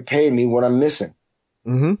work, you're paying me what I'm missing.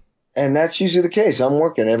 And that's usually the case. I'm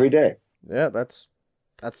working every day. Yeah, that's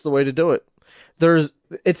the way to do it. And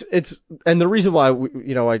the reason why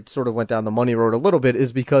I sort of went down the money road a little bit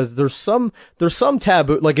is because there's some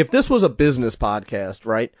taboo. Like if this was a business podcast,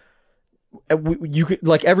 right? You could,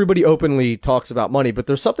 like, everybody openly talks about money, but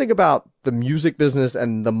there's something about the music business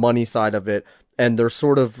and the money side of it, and they're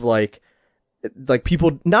sort of like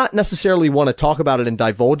people not necessarily want to talk about it and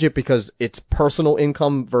divulge it because it's personal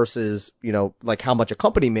income versus, like how much a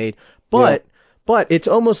company made. But it's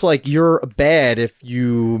almost like you're bad if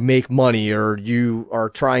you make money or you are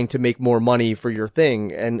trying to make more money for your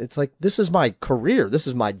thing. And it's like, this is my career. This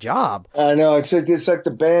is my job. I know. It's like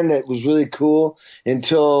the band that was really cool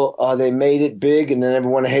until they made it big and then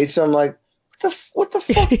everyone hates them. Like, what the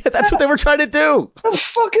fuck? Yeah, that's what they were trying to do. What the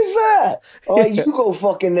fuck is that? All right, you go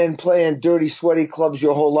fucking then play in dirty, sweaty clubs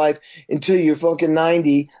your whole life until you're fucking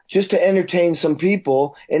 90 just to entertain some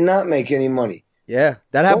people and not make any money. Yeah,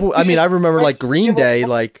 that happened. I mean, I remember like Green Day,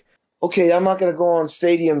 like. Okay, I'm not going to go on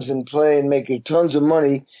stadiums and play and make tons of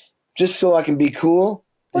money just so I can be cool.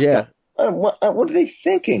 What What are they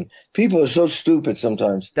thinking? People are so stupid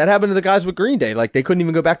sometimes. That happened to the guys with Green Day. Like they couldn't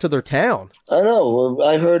even go back to their town. I know.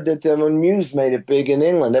 I heard that when Muse made it big in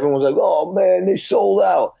England, everyone was like, "Oh man, they sold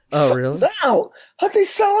out." Oh, Sold really? out? How'd they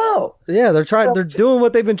sell out? Yeah, they're trying. They're doing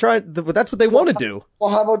what they've been trying. That's what they want to do.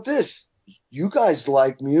 Well, how about this? You guys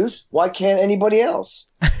like Muse. Why can't anybody else?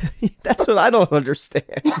 That's what I don't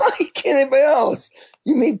understand. Why can't anybody else?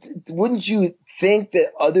 You mean, wouldn't you think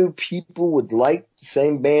that other people would like the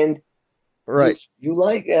same band Right. you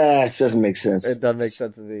like? It doesn't make sense. It doesn't make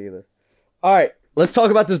sense to me either. All right, let's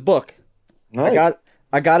talk about this book. Right.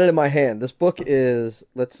 I got it in my hand. This book is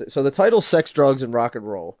so the title's Sex, Drugs, and Rock and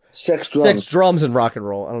Roll. Sex, drums. Sex, drums, and rock and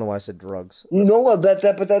roll. I don't know why I said drugs. You know what? But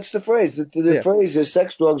that's the phrase. The Yeah. phrase is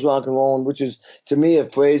sex, drugs, rock and roll, which is to me a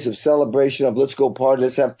phrase of celebration of let's go party,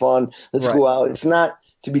 let's have fun, let's Right. go out. It's not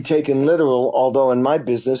to be taken literal, although in my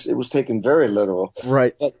business it was taken very literal.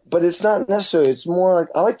 Right. But it's not necessary. It's more like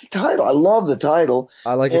I like the title. I love the title.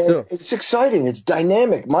 I like it And too. it's exciting. It's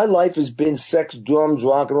dynamic. My life has been sex, drums,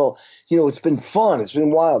 rock and roll. It's been fun. It's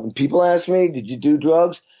been wild. And people ask me, "Did you do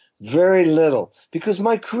drugs?" Very little, because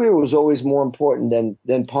my career was always more important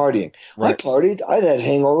than partying. Right. I partied. I'd had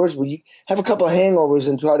hangovers. Well, you have a couple of hangovers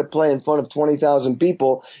and try to play in front of 20,000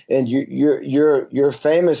 people, and you're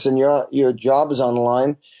famous and your job is on the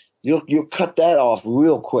line. You'll cut that off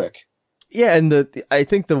real quick. Yeah, and I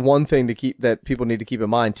think the one thing that people need to keep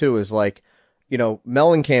in mind too is like,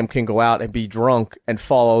 Mellencamp can go out and be drunk and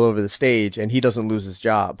fall all over the stage, and he doesn't lose his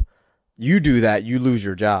job. You do that, you lose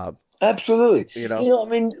your job. Absolutely. You I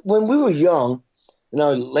mean, when we were young,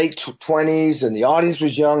 late 20s, and the audience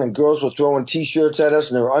was young, and girls were throwing T-shirts at us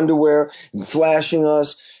and their underwear and flashing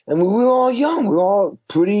us, and we were all young. We were all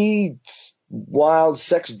pretty wild,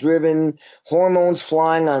 sex-driven, hormones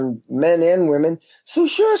flying on men and women. So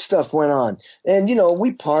sure, stuff went on, and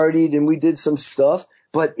we partied and we did some stuff,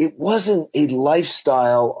 but it wasn't a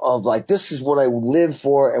lifestyle of like this is what I live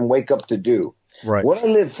for and wake up to do. Right. What I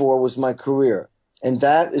lived for was my career. And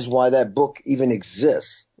that is why that book even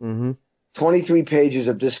exists. Mm-hmm. 23 pages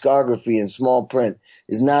of discography in small print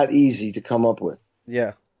is not easy to come up with.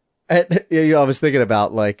 Yeah. And, I was thinking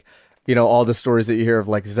about like, all the stories that you hear of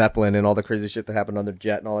like Zeppelin and all the crazy shit that happened on their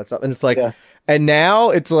jet and all that stuff. And it's like, And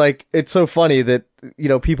now it's like, it's so funny that,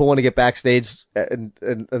 people want to get backstage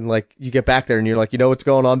and like you get back there and you're like, what's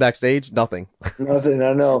going on backstage? Nothing. Nothing,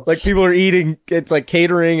 I know. Like people are eating, it's like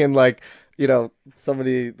catering and like,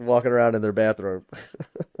 somebody walking around in their bathrobe.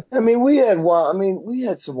 I mean, we had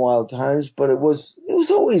some wild times, but it was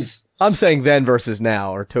always. I'm saying then versus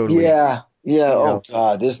now are totally. Yeah. Oh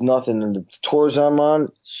God, there's nothing in the tours I'm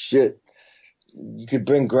on. Shit, you could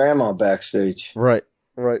bring grandma backstage. Right.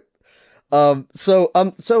 So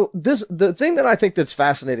the thing that I think that's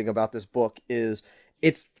fascinating about this book is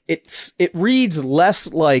it reads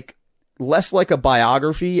less like a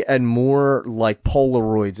biography and more like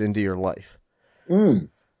Polaroids into your life.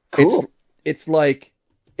 Cool. It's like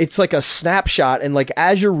a snapshot, and like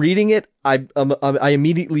as you're reading it, I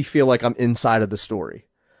immediately feel like I'm inside of the story,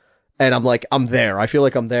 and I'm like I'm there. I feel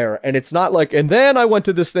like I'm there, and it's not like and then I went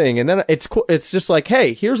to this thing, and then it's just like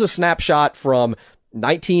hey, here's a snapshot from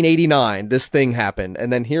 1989. This thing happened,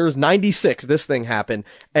 and then here's 96. This thing happened,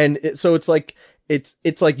 and so it's like.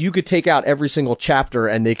 It's like you could take out every single chapter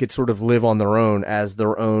and they could sort of live on their own as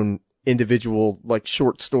their own individual like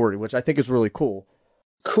short story, which I think is really cool.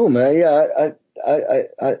 Cool, man. Yeah,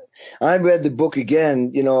 I read the book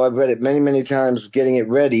again. I've read it many, many times, getting it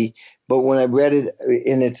ready. But when I read it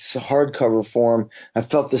in its hardcover form, I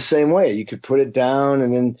felt the same way. You could put it down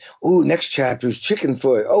and then, next chapter is Chicken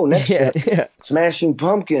Foot. Oh, next chapter, Smashing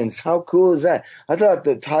Pumpkins. How cool is that? I thought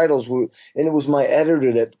the titles were, and it was my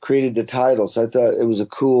editor that created the titles. I thought it was a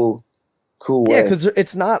cool way. Yeah, because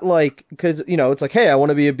it's not like, it's like, hey, I want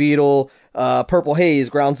to be a Beatle, Purple Haze,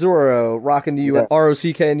 Ground Zero, Rockin' the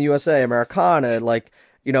ROCK in the USA, Americana, like,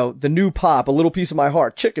 the new pop, A Little Piece of My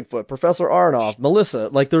Heart, Chicken Foot, Professor Aronoff, Melissa,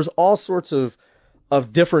 like there's all sorts of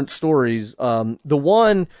different stories. The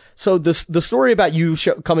story about you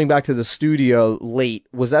coming back to the studio late,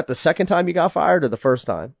 was that the second time you got fired or the first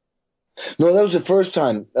time? No, that was the first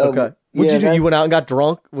time. Okay. What'd you do? You went out and got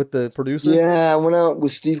drunk with the producer? Yeah, I went out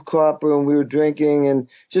with Steve Cropper and we were drinking and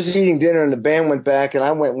just eating dinner, and the band went back and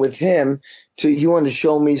I went with him he wanted to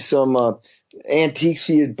show me some antiques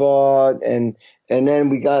he had bought, and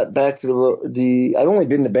then we got back to I'd only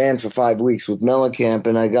been in the band for 5 weeks with Mellencamp,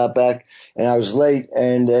 and I got back and I was late,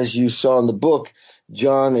 and as you saw in the book,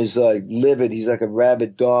 John is like livid. He's like a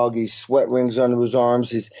rabid dog. He's sweat rings under his arms.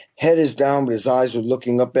 His head is down, but his eyes are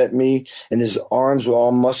looking up at me, and his arms are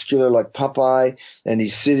all muscular like Popeye. And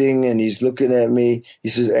he's sitting and he's looking at me. He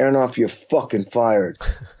says, Aronoff, you're fucking fired.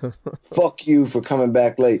 Fuck you for coming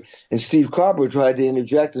back late. And Steve Cropper tried to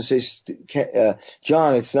interject and say,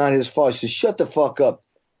 John, it's not his fault. He says, shut the fuck up.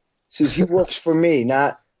 He says, he works for me,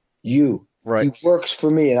 not you. Right. He works for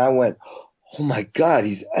me. And I went, oh my God,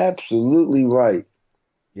 he's absolutely right.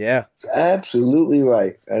 Yeah. He's absolutely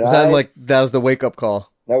right. And that was the wake up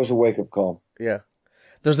call. That was a wake up call. Yeah.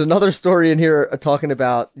 There's another story in here talking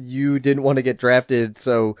about you didn't want to get drafted,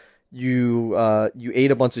 so you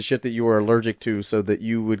ate a bunch of shit that you were allergic to, so that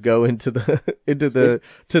you would go into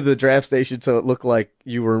the draft station, so it looked like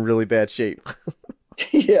you were in really bad shape.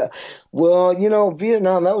 Yeah. Well,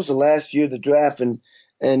 Vietnam, that was the last year of the draft, and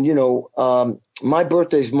my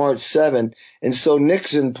birthday's March 7th, and so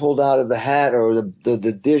Nixon pulled out of the hat or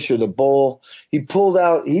the dish or the bowl. He pulled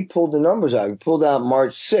the numbers out. He pulled out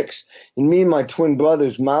March 6th, and me and my twin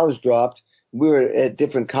brothers' mouths dropped. We were at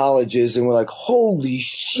different colleges, and we're like, holy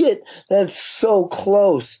shit, that's so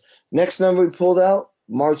close. Next number he pulled out,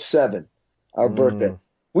 March 7th, our birthday.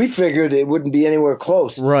 We figured it wouldn't be anywhere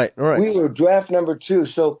close. Right. We were draft number 2,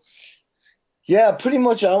 so yeah, pretty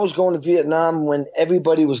much I was going to Vietnam when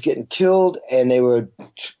everybody was getting killed and it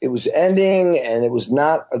was ending, and it was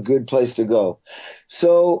not a good place to go.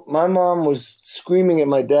 So my mom was screaming at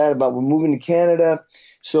my dad about we're moving to Canada.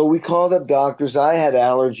 So we called up doctors. I had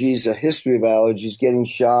allergies, a history of allergies, getting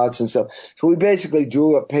shots and stuff. So we basically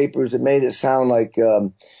drew up papers that made it sound like,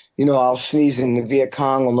 I'll sneeze and the Viet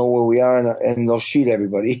Cong will know where we are and they'll shoot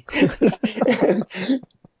everybody.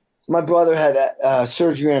 My brother had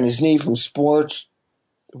surgery on his knee from sports.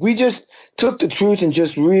 We just took the truth and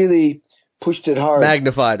just really pushed it hard.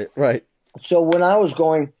 Magnified it, right. So when I was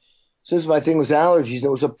going, since my thing was allergies, and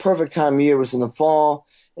it was a perfect time of year. It was in the fall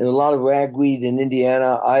and a lot of ragweed in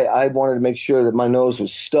Indiana. I wanted to make sure that my nose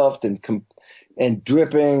was stuffed and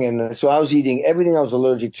dripping. And so I was eating everything I was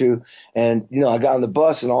allergic to. And, I got on the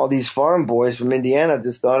bus and all these farm boys from Indiana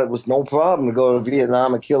just thought it was no problem to go to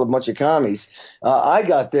Vietnam and kill a bunch of commies. I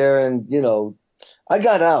got there and, I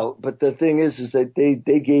got out. But the thing is that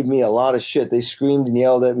they gave me a lot of shit. They screamed and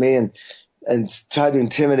yelled at me and tried to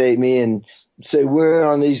intimidate me and say, we're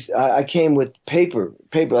on these. I came with paper,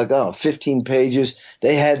 like, 15 pages.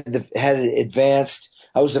 They had it advanced.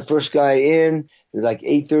 I was the first guy in. They're like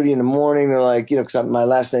 8:30 in the morning. They're like, because my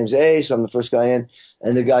last name's A, so I'm the first guy in.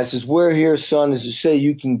 And the guy says, "We're here, son, is to say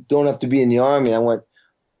you don't have to be in the army." I went,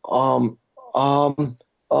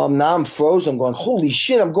 now I'm frozen. I'm going, holy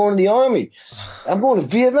shit, I'm going to the army. I'm going to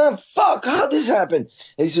Vietnam. Fuck, how'd this happen?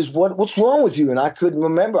 And he says, what's wrong with you? And I couldn't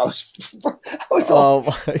remember. I was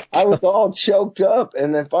all choked up.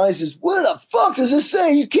 And then finally he says, where the fuck does it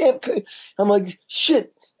say you can't? I'm like,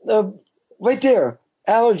 shit, right there,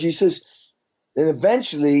 allergy. He says, and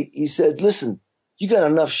eventually he said, listen, you got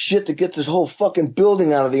enough shit to get this whole fucking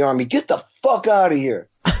building out of the army. Get the fuck out of here.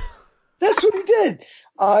 That's what he did.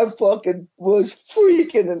 I fucking was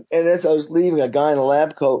freaking. And as I was leaving, a guy in a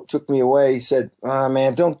lab coat took me away. He said,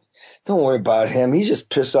 man, don't worry about him. He's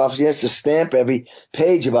just pissed off. He has to stamp every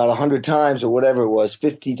page about 100 times or whatever it was,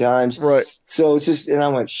 50 times. Right. So it's just, and I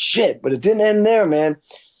went, shit, but it didn't end there, man.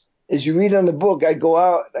 As you read on the book, I go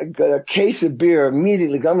out, I got a case of beer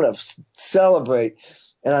immediately. I'm going to celebrate.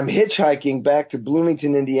 And I'm hitchhiking back to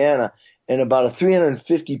Bloomington, Indiana. And about a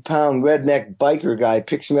 350-pound redneck biker guy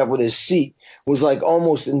picks me up with his seat. Was like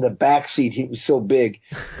almost in the back seat. He was so big.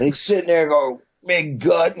 And he's sitting there going, big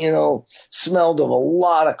gut, smelled of a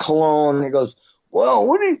lot of cologne. And he goes, well,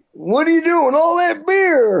 what are you doing? All that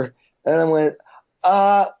beer. And I went,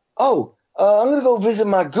 I'm going to go visit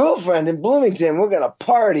my girlfriend in Bloomington. We're going to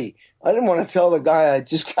party. I didn't want to tell the guy I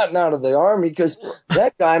just gotten out of the army because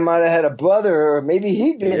that guy might have had a brother or maybe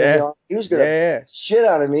he'd been in the army. He was going to shit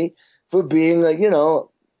out of me for being like,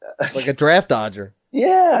 like a draft dodger.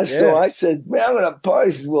 Yeah. So I said, man, I'm going to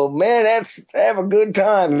party. He said, well, man, have a good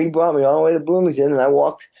time. And he brought me all the way to Bloomington and I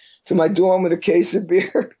walked to my dorm with a case of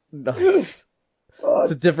beer. Nice.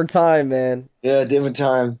 It's a different time, man. Yeah, different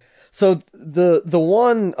time. So the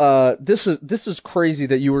one this is crazy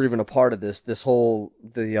that you were even a part of this whole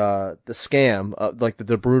the scam, like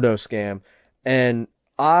the Bruno scam, and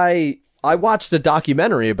I watched a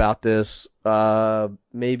documentary about this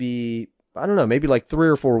maybe like 3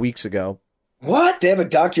 or 4 weeks ago. What? They have a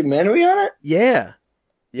documentary on it? Yeah.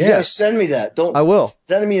 You gotta send me that. I will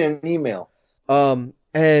send me an email.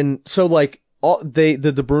 And so like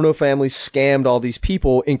the Bruno family scammed all these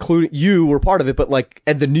people, including you were part of it, but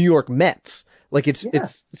and the New York Mets, Like Yeah.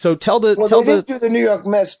 it's so Well, tell they the didn't do the New York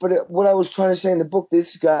Mets, but what I was trying to say in the book,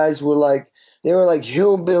 these guys were like they were like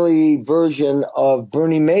hillbilly version of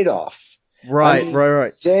Bernie Madoff. I right, mean, right,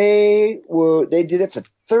 right. they did it for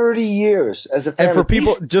 30 years as a And for family.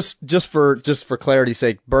 people, just for clarity's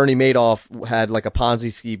sake, Bernie Madoff had like a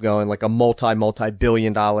Ponzi scheme going, like a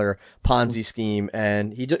multi-billion-dollar Ponzi scheme,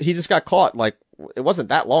 and he just got caught. Like it wasn't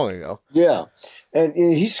that long ago. Yeah, and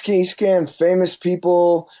he scammed famous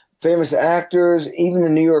people, famous actors, even the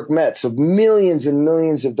New York Mets of millions and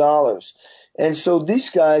millions of dollars. And so these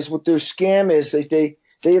guys, what their scam is,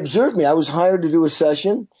 they observed me. I was hired to do a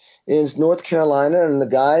session in North Carolina, and the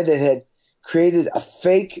guy that had created a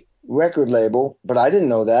fake record label, but I didn't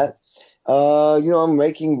know that. I'm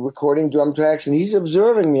recording drum tracks, and he's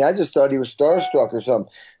observing me. I just thought he was starstruck or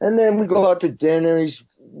something. And then we go out to dinner. He's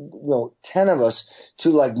 10 of us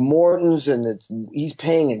to like Morton's, and he's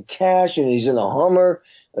paying in cash, and he's in a Hummer,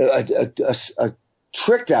 a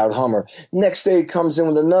tricked out Hummer. Next day he comes in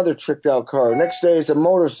with another tricked out car. Next day it's a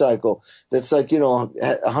motorcycle that's like,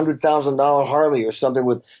 $100,000 Harley or something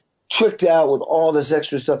with tricked out with all this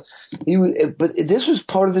extra stuff. But this was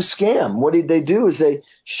part of the scam. What did they do is they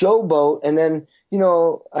showboat, and then,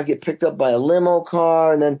 I get picked up by a limo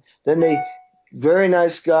car, and then they, very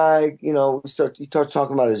nice guy, he starts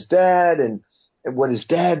talking about his dad, and what his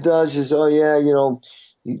dad does is, oh yeah,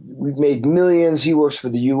 we've made millions. He works for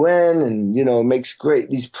the UN, and makes great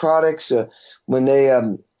these products. When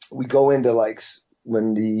we go into like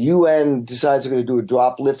when the UN decides they're going to do a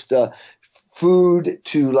drop lift food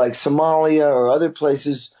to like Somalia or other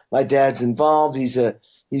places, my dad's involved. He's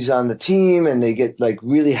on the team, and they get like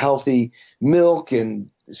really healthy milk and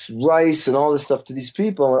rice and all this stuff to these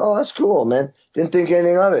people. And, oh, that's cool, man. Didn't think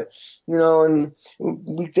anything of it, and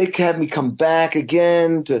they have me come back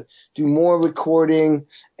again to do more recording,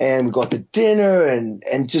 and we go out to dinner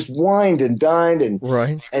and just wined and dined.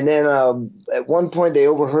 Right. And then at one point they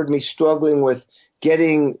overheard me struggling with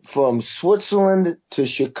getting from Switzerland to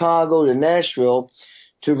Chicago to Nashville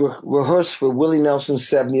to rehearse for Willie Nelson's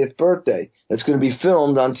 70th birthday. That's going to be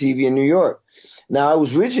filmed on TV in New York. Now, I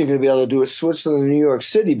was originally going to be able to do it Switzerland and New York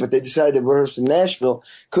City, but they decided to rehearse in Nashville.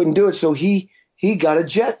 Couldn't do it, so he got a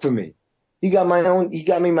jet for me. He got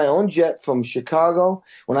me my own jet from Chicago.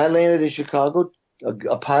 When I landed in Chicago,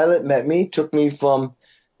 a pilot met me, took me from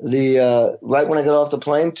the right when I got off the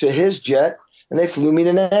plane to his jet, and they flew me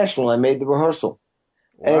to Nashville. I made the rehearsal.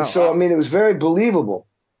 Wow. And so, it was very believable.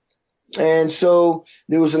 And so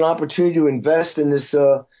there was an opportunity to invest in this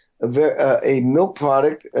a milk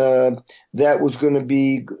product that was going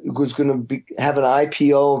to have an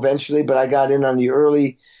IPO eventually, but I got in on the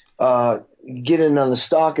early get in on the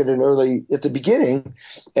stock at the beginning,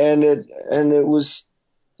 and it was,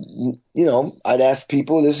 I'd ask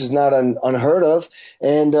people, this is not unheard of,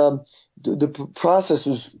 and the process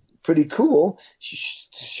was pretty cool.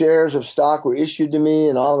 Shares of stock were issued to me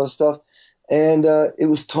and all this stuff, and it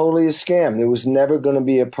was totally a scam. There was never going to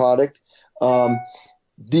be a product.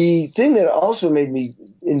 The thing that also made me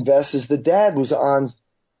invest is the dad was on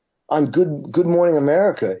Good Morning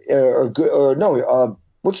America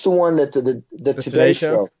what's the one that the Today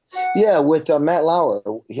Show? Yeah, with Matt Lauer.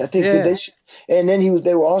 I think and then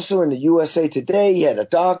they were also in the USA Today. He had a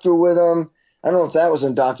doctor with him. I don't know if that was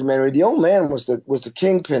in a documentary. The old man was the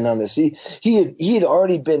kingpin on this. He had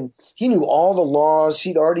already been. He knew all the laws.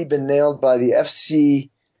 He'd already been nailed by the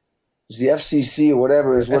FCC or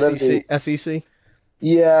whatever. SEC.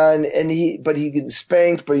 Yeah, and he got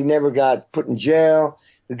spanked, but he never got put in jail.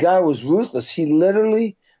 The guy was ruthless. He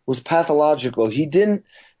literally was pathological.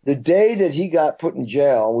 The day that he got put in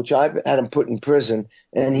jail, which I had him put in prison,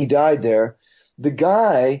 and he died there, the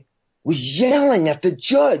guy was yelling at the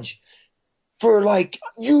judge for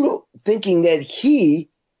thinking that he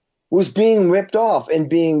was being ripped off and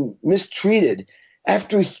being mistreated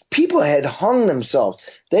after people had hung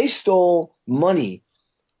themselves. They stole money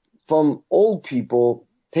from old people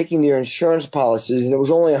taking their insurance policies, and it was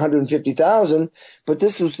only $150,000, but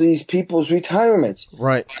this was these people's retirements.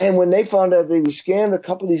 Right. And when they found out they were scammed, a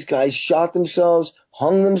couple of these guys shot themselves,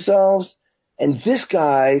 hung themselves, and this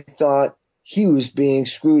guy thought he was being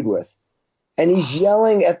screwed with. And he's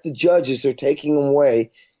yelling at the judge as they're taking him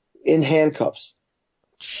away in handcuffs.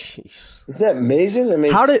 Jeez. Isn't that amazing?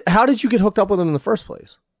 How did you get hooked up with him in the first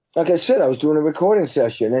place? Like I said, I was doing a recording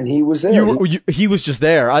session, and he was there. He was just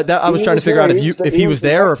there. I was trying to figure out if he was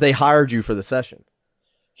there or if they hired you for the session.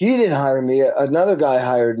 He didn't hire me. Another guy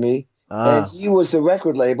hired me, and he was the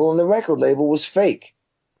record label, and the record label was fake.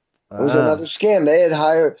 It was another scam.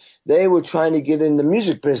 They were trying to get in the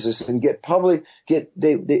music business and get public. They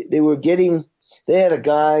had a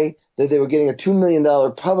guy that they were getting a $2 million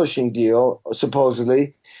publishing deal,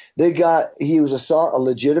 supposedly. He was a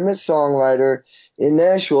legitimate songwriter in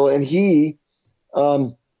Nashville, and he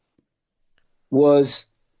was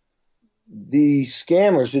the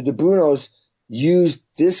scammers, the DeBrunos used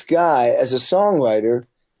this guy as a songwriter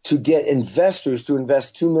to get investors to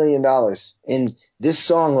invest $2 million in this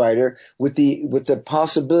songwriter with the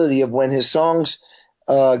possibility of when his songs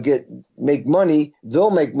make money,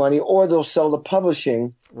 they'll make money, or they'll sell the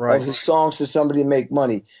publishing of his songs to somebody to make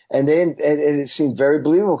money. And it seemed very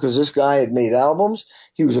believable because this guy had made albums.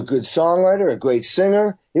 He was a good songwriter, a great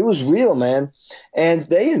singer. It was real, man. And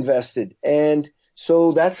they invested. And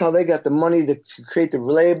so that's how they got the money to create the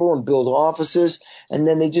label and build offices. And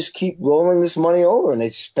then they just keep rolling this money over and they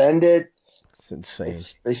spend it. It's insane.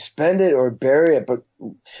 They spend it or bury it. But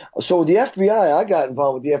so the FBI, I got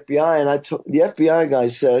involved with the FBI, and the FBI guy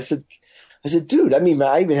said, I said, dude, I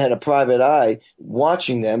even had a private eye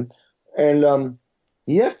watching them. And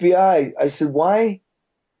the FBI, I said, why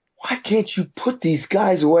can't you put these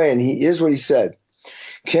guys away? And here's what he said.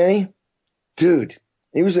 Kenny, dude,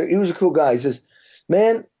 he was a cool guy. He says,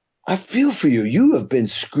 man, I feel for you. You have been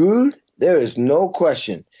screwed. There is no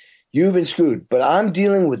question. You've been screwed. But I'm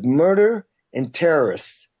dealing with murder and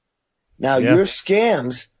terrorists. Now, your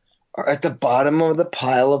scams are at the bottom of the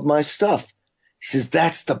pile of my stuff. He says,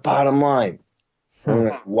 that's the bottom line. I'm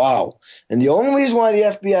like, wow. And the only reason why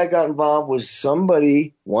the FBI got involved was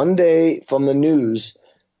somebody one day from the news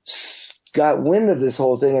got wind of this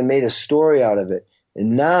whole thing and made a story out of it.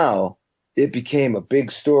 And now it became a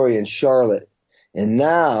big story in Charlotte. And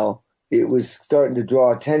now it was starting to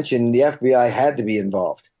draw attention. The FBI had to be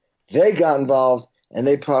involved. They got involved and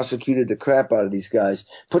they prosecuted the crap out of these guys.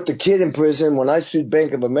 Put the kid in prison when I sued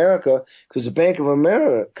Bank of America because the Bank of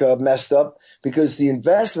America messed up because the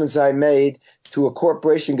investments I made to a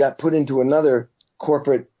corporation got put into another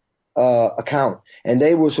corporate account. And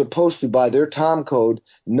they were supposed to, by their Tom code,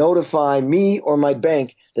 notify me or my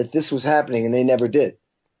bank that this was happening, and they never did.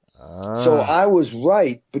 So I was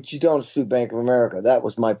right, but you don't sue Bank of America. That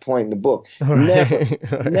was my point in the book.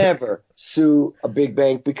 Never sue a big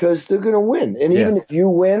bank because they're going to win. And even if you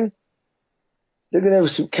win, they're going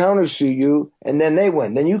to countersue you, and then they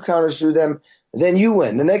win. Then you countersue them, then you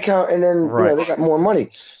win. Then they and then they got more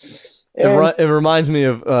money. It reminds me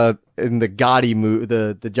of in the Gotti movie,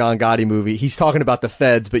 the John Gotti movie. He's talking about the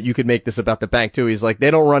feds, but you could make this about the bank too. He's like,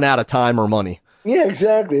 they don't run out of time or money. Yeah,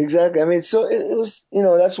 exactly. I mean, so it was,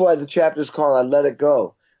 that's why the chapter's called I Let It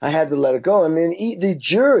Go. I had to let it go. I mean, the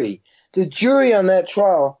jury on that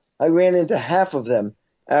trial, I ran into half of them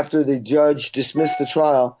after the judge dismissed the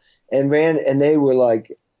trial and they were like,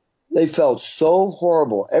 they felt so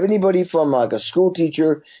horrible. Everybody from like a school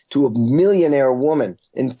teacher to a millionaire woman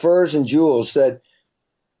in furs and jewels said,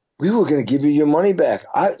 we were going to give you your money back.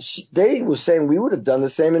 They were saying we would have done the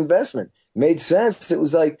same investment. Made sense. It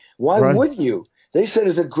was like, why wouldn't you? They said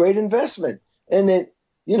it's a great investment. And then,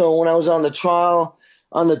 when I was on the trial,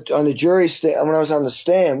 on the jury stand, when I was on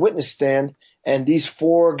the witness stand, and these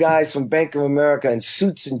four guys from Bank of America in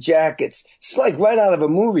suits and jackets, it's like right out of a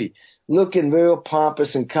movie, looking real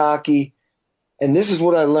pompous and cocky. And this is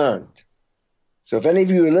what I learned. So if any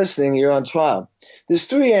of you are listening, you're on trial. There's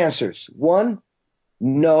three answers. 1,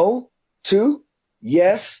 no. 2,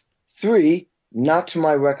 yes. 3, not to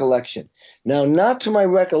my recollection. Now, not to my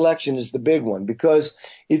recollection is the big one, because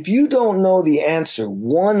if you don't know the answer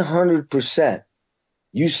 100%,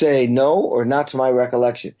 you say no or not to my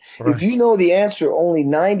recollection. Right. If you know the answer only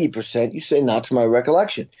 90%, you say not to my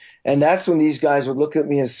recollection. And that's when these guys would look at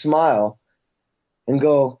me and smile and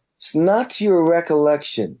go, it's not to your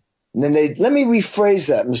recollection. And then let me rephrase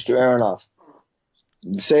that, Mr. Aronoff.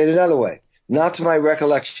 Say it another way. Not to my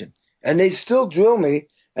recollection. And they'd still drill me.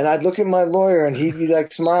 And I'd look at my lawyer and he'd be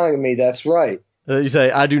like smiling at me. That's right. You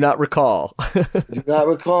say, I do not recall. Do not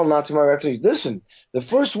recall, not to my recollection. Listen, the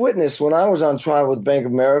first witness when I was on trial with Bank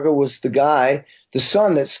of America was the guy, the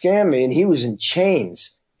son that scammed me, and he was in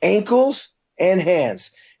chains, ankles and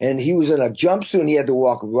hands. And he was in a jumpsuit and he had to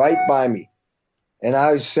walk right by me. And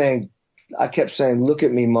I kept saying, look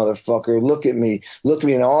at me, motherfucker, look at me, look at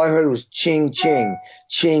me. And all I heard was ching, ching,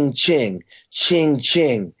 ching, ching, ching,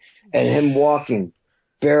 ching, and him walking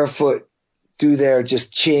barefoot through there,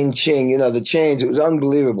 just ching, ching, the chains. It was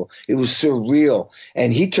unbelievable. It was surreal.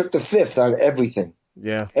 And he took the fifth on everything.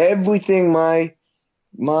 Yeah. Everything my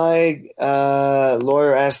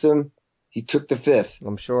lawyer asked him, he took the fifth.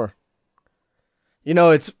 I'm sure.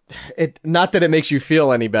 It's not that it makes you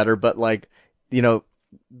feel any better, but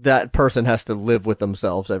that person has to live with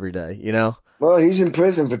themselves every day, Well, he's in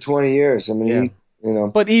prison for 20 years. I mean, You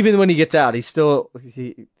know. But even when he gets out, he's still,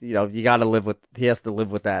 you got to live with, he has to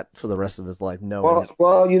live with that for the rest of his life. No,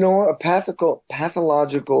 Well, you know what? A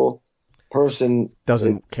pathological person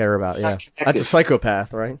doesn't care about. Yeah, that's a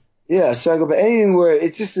psychopath, right? Yeah, psychopath. Anything where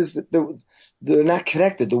it just is, they're not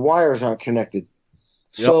connected. The wires aren't connected.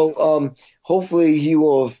 Yep. So, hopefully he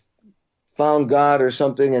will have found God or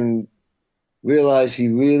something and realize he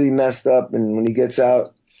really messed up. And when he gets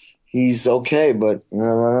out, he's okay. But I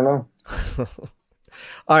don't know.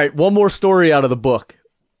 All right, one more story out of the book.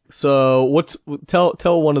 So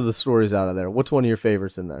tell one of the stories out of there. What's one of your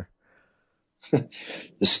favorites in there?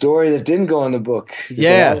 The story that didn't go in the book.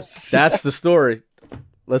 Yes, that's the story.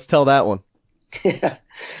 Let's tell that one. Yeah,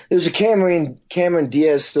 there's a Cameron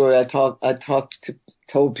Diaz story.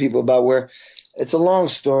 Told people about where it's a long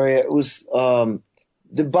story. It was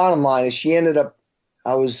the bottom line is she ended up.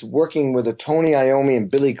 I was working with a Tony Iommi and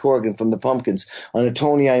Billy Corgan from the Pumpkins on a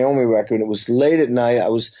Tony Iommi record. It was late at night.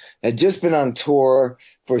 Had just been on tour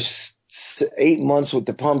for 8 months with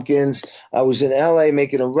the Pumpkins. I was in LA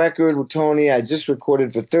making a record with Tony. I just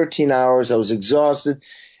recorded for 13 hours. I was exhausted.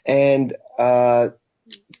 And the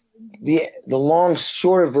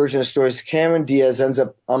shorter version of the story is Cameron Diaz ends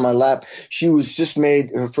up on my lap. She was just made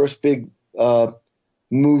her first big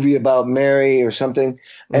movie about Mary or something.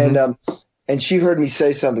 Mm-hmm. And she heard me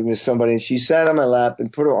say something to somebody, and she sat on my lap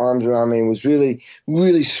and put her arms around me and was really,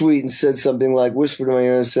 really sweet and said something like, whispered in my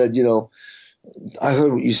ear and said, I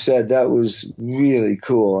heard what you said. That was really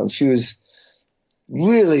cool. And she was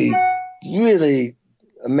really, really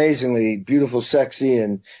amazingly beautiful, sexy.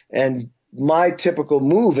 And my typical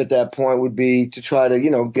move at that point would be to try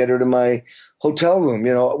to, get her to my hotel room,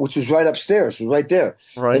 which was right upstairs, was right there.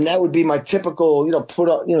 Right. And that would be my typical,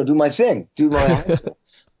 do my thing, do my hustle.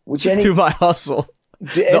 Do my hustle.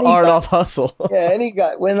 The art of hustle. Yeah, any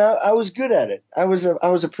guy. When I was good at it, I was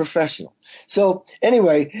a professional. So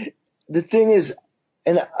anyway, the thing is,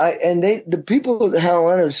 the people at Hal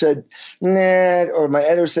Leonard said, nah, or my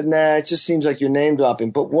editor said, nah, it just seems like you're name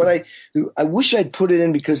dropping. But what I wish I'd put it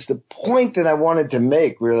in, because the point that I wanted to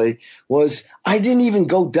make really was I didn't even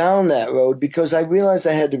go down that road, because I realized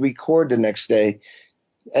I had to record the next day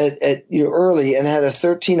at early and had a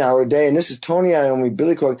 13-hour day. And this is Tony Iommi,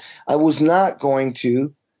 Billy Corgan. I was not going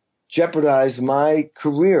to jeopardize my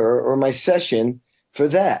career or my session for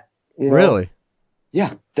that. Really?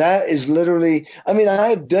 Yeah, that is literally. I mean, I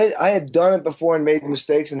had done it before and made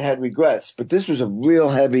mistakes and had regrets, but this was a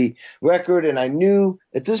real heavy record, and I knew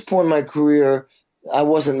at this point in my career I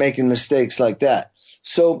wasn't making mistakes like that.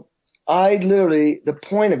 So I literally, the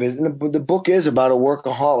point of it, and the book is about a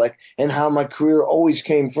workaholic and how my career always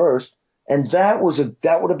came first, and that would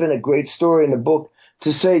have been a great story in the book,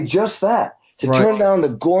 to say just that, to turn down the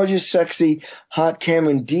gorgeous, sexy, hot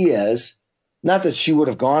Cameron Diaz. Not that she would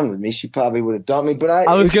have gone with me. She probably would have dumped me. But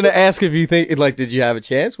I was going to ask if you think, did you have a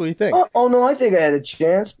chance? What do you think? Oh no, I think I had a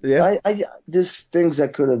chance. Yeah. There's things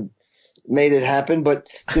that could have made it happen. But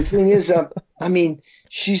the thing is,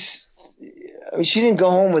 she didn't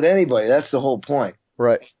go home with anybody. That's the whole point.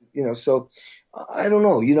 Right. So I don't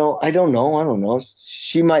know. I don't know.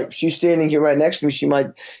 She's standing here right next to me. She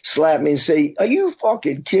might slap me and say, "Are you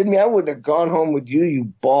fucking kidding me? I wouldn't have gone home with you,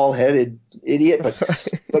 you bald-headed idiot."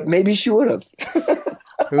 But maybe she would have.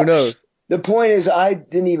 Who knows? The point is, I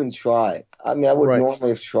didn't even try. I mean, I would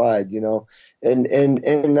normally have tried, and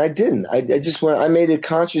I didn't. I just went. I made a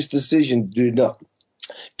conscious decision. Dude, no,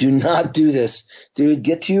 do not do this. Dude,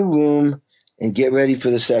 get to your room and get ready for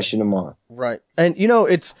the session tomorrow. Right. And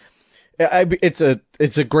it's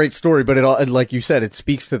a great story, but like you said, it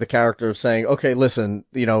speaks to the character of saying, okay, listen,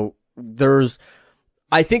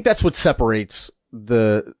 I think that's what separates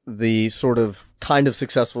the sort of kind of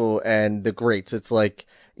successful and the greats. It's like,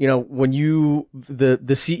 when the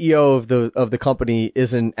CEO of the company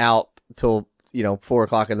isn't out till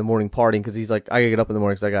 4:00 in the morning partying, because he's like, I gotta get up in the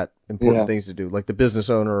morning because I got important things to do, like the business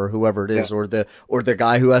owner or whoever it is, or the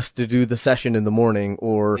guy who has to do the session in the morning,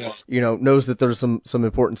 or knows that there's some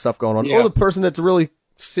important stuff going on, or the person that's really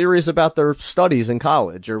serious about their studies in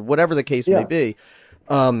college, or whatever the case may be.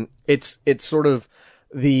 It's sort of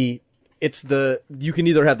you can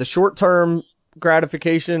either have the short term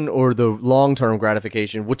gratification or the long-term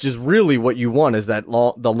gratification, which is really what you want, is that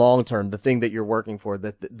the long-term, the thing that you're working for,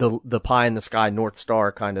 the pie in the sky, North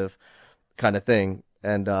Star kind of thing.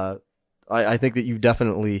 And I think that you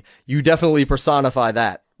definitely personify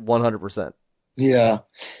that 100%. Yeah.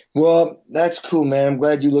 Well, that's cool, man. I'm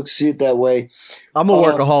glad you see it that way. I'm a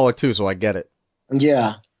workaholic too, so I get it.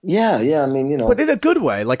 Yeah. I mean, but in a good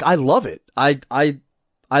way. Like, I love it.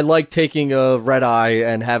 I like taking a red eye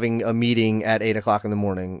and having a meeting at 8:00 in the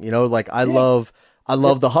morning. I love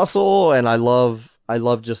the hustle, and I love I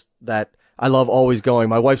love just that. I love always going.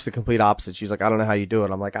 My wife's the complete opposite. She's like, I don't know how you do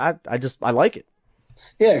it. I'm like, I like it.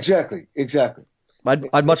 Yeah, exactly.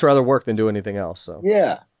 I'd much rather work than do anything else. So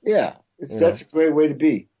Yeah. That's a great way to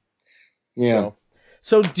be. Yeah.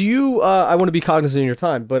 So do you? I want to be cognizant of your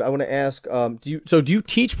time, but I want to ask: do you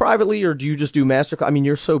teach privately, or do you just do master? I mean,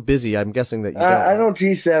 you're so busy. I'm guessing that you don't. I don't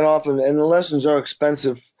teach that often, and the lessons are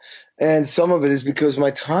expensive, and some of it is because my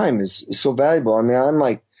time is so valuable. I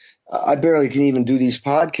mean, I barely can even do these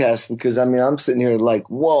podcasts because I'm sitting here like,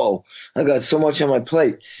 whoa, I got so much on my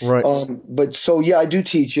plate. Right. But so yeah, I do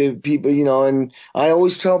teach people, and I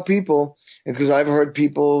always tell people, because I've heard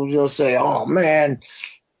people, say, oh man,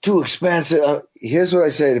 too expensive. Here's what I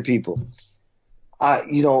say to people.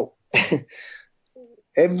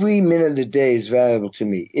 Every minute of the day is valuable to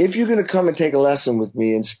me. If you're going to come and take a lesson with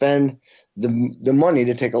me and spend the money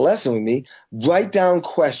to take a lesson with me, write down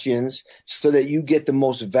questions so that you get the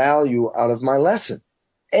most value out of my lesson.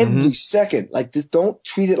 Every second, like this, don't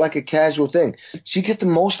treat it like a casual thing. So you get the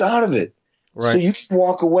most out of it. Right. So you can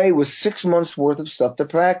walk away with 6 months worth of stuff to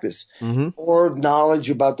practice or knowledge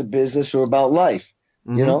about the business or about life.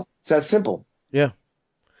 It's that simple. Yeah.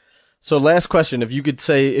 So last question, if you could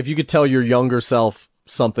tell your younger self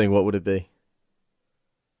something, what would it be?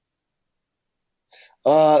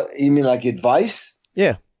 You mean like advice?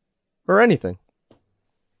 Yeah. Or anything.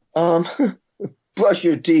 Brush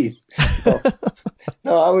your teeth.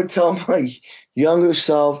 No, I would tell my younger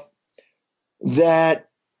self that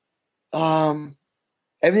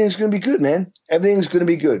everything's going to be good, man. Everything's going to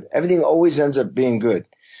be good. Everything always ends up being good.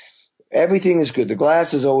 Everything is good. The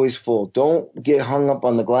glass is always full. Don't get hung up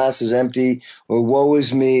on the glass is empty or woe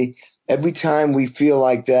is me. Every time we feel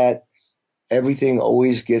like that, everything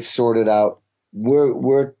always gets sorted out.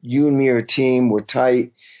 We're you and me are a team. We're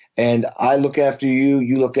tight, and I look after you.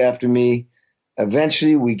 You look after me.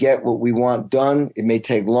 Eventually, we get what we want done. It may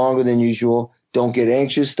take longer than usual. Don't get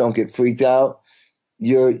anxious. Don't get freaked out.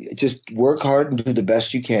 You're just work hard and do the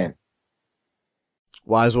best you can.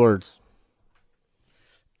 Wise words.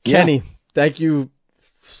 Kenny, thank you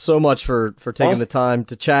so much for taking the time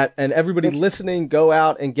to chat. And everybody listening, go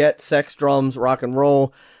out and get Sex, Drums, Rock and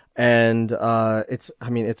Roll. And it's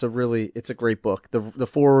a great book. The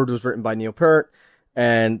foreword was written by Neil Peart,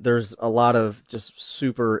 and there's a lot of just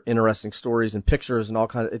super interesting stories and pictures and all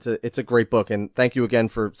kinds. It's a great book. And thank you again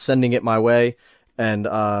for sending it my way. And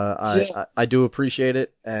I do appreciate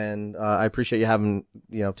it, and I appreciate you having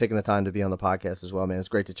taking the time to be on the podcast as well, man. It's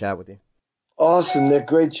great to chat with you. Awesome, Nick.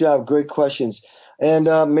 Great job. Great questions. And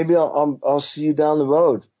maybe I'll see you down the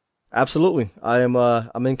road. Absolutely. I'm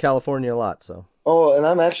in California a lot, so. Oh, and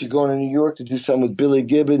I'm actually going to New York to do something with Billy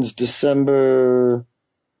Gibbons December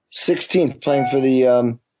 16th, playing for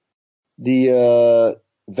the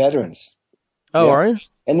veterans. Oh, yeah. Are you?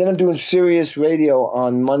 And then I'm doing Sirius Radio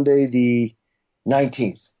on Monday the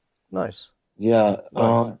 19th. Nice. Yeah,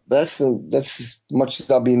 that's as much as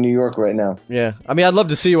I'll be in New York right now. Yeah, I mean, I'd love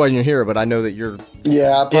to see you when you're here, but I know that you're in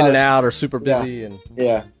and out or super busy.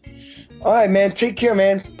 Yeah. All right, man. Take care,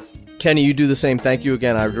 man. Kenny, you do the same. Thank you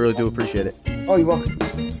again. I really do appreciate it. Oh, you're welcome.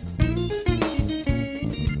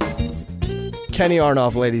 Kenny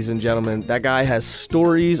Aronoff, ladies and gentlemen. That guy has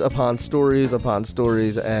stories upon stories upon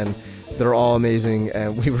stories, and they're all amazing.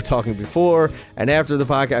 And we were talking before and after the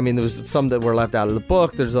podcast. I mean, there was some that were left out of the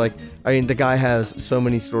book. There's the guy has so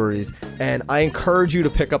many stories, and I encourage you to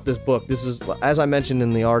pick up this book. This is, as I mentioned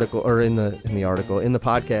in the article, or in the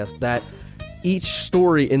podcast, that each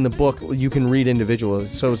story in the book you can read individually.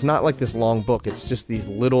 So it's not like this long book. It's just these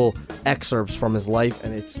little excerpts from his life,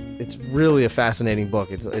 and it's really a fascinating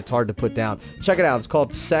book. It's hard to put down. Check it out. It's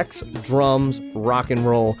called Sex, Drums, Rock and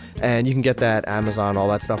Roll, and you can get that Amazon, all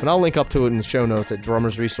that stuff. And I'll link up to it in the show notes at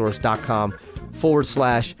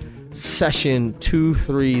drummersresource.com/session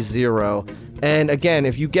 230. And again,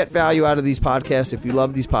 if you get value out of these podcasts, if you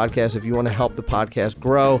love these podcasts, if you want to help the podcast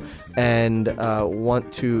grow and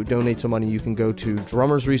want to donate some money, you can go to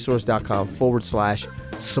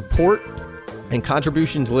drummersresource.com/support. And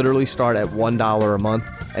contributions literally start at $1 a month,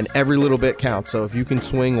 and every little bit counts. So if you can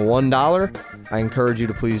swing $1, I encourage you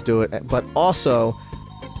to please do it. But also,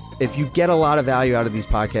 if you get a lot of value out of these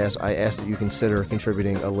podcasts, I ask that you consider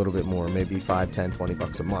contributing a little bit more, maybe $5, $10,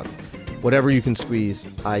 $20 a month. Whatever you can squeeze,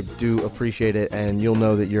 I do appreciate it, and you'll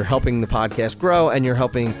know that you're helping the podcast grow, and you're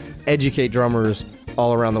helping educate drummers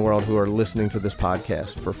all around the world who are listening to this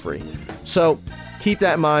podcast for free. So keep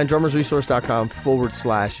that in mind,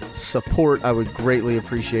 drummersresource.com/support. I would greatly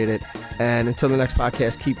appreciate it. And until the next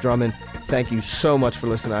podcast, keep drumming. Thank you so much for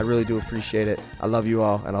listening. I really do appreciate it. I love you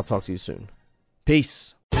all, and I'll talk to you soon.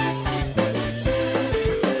 Peace.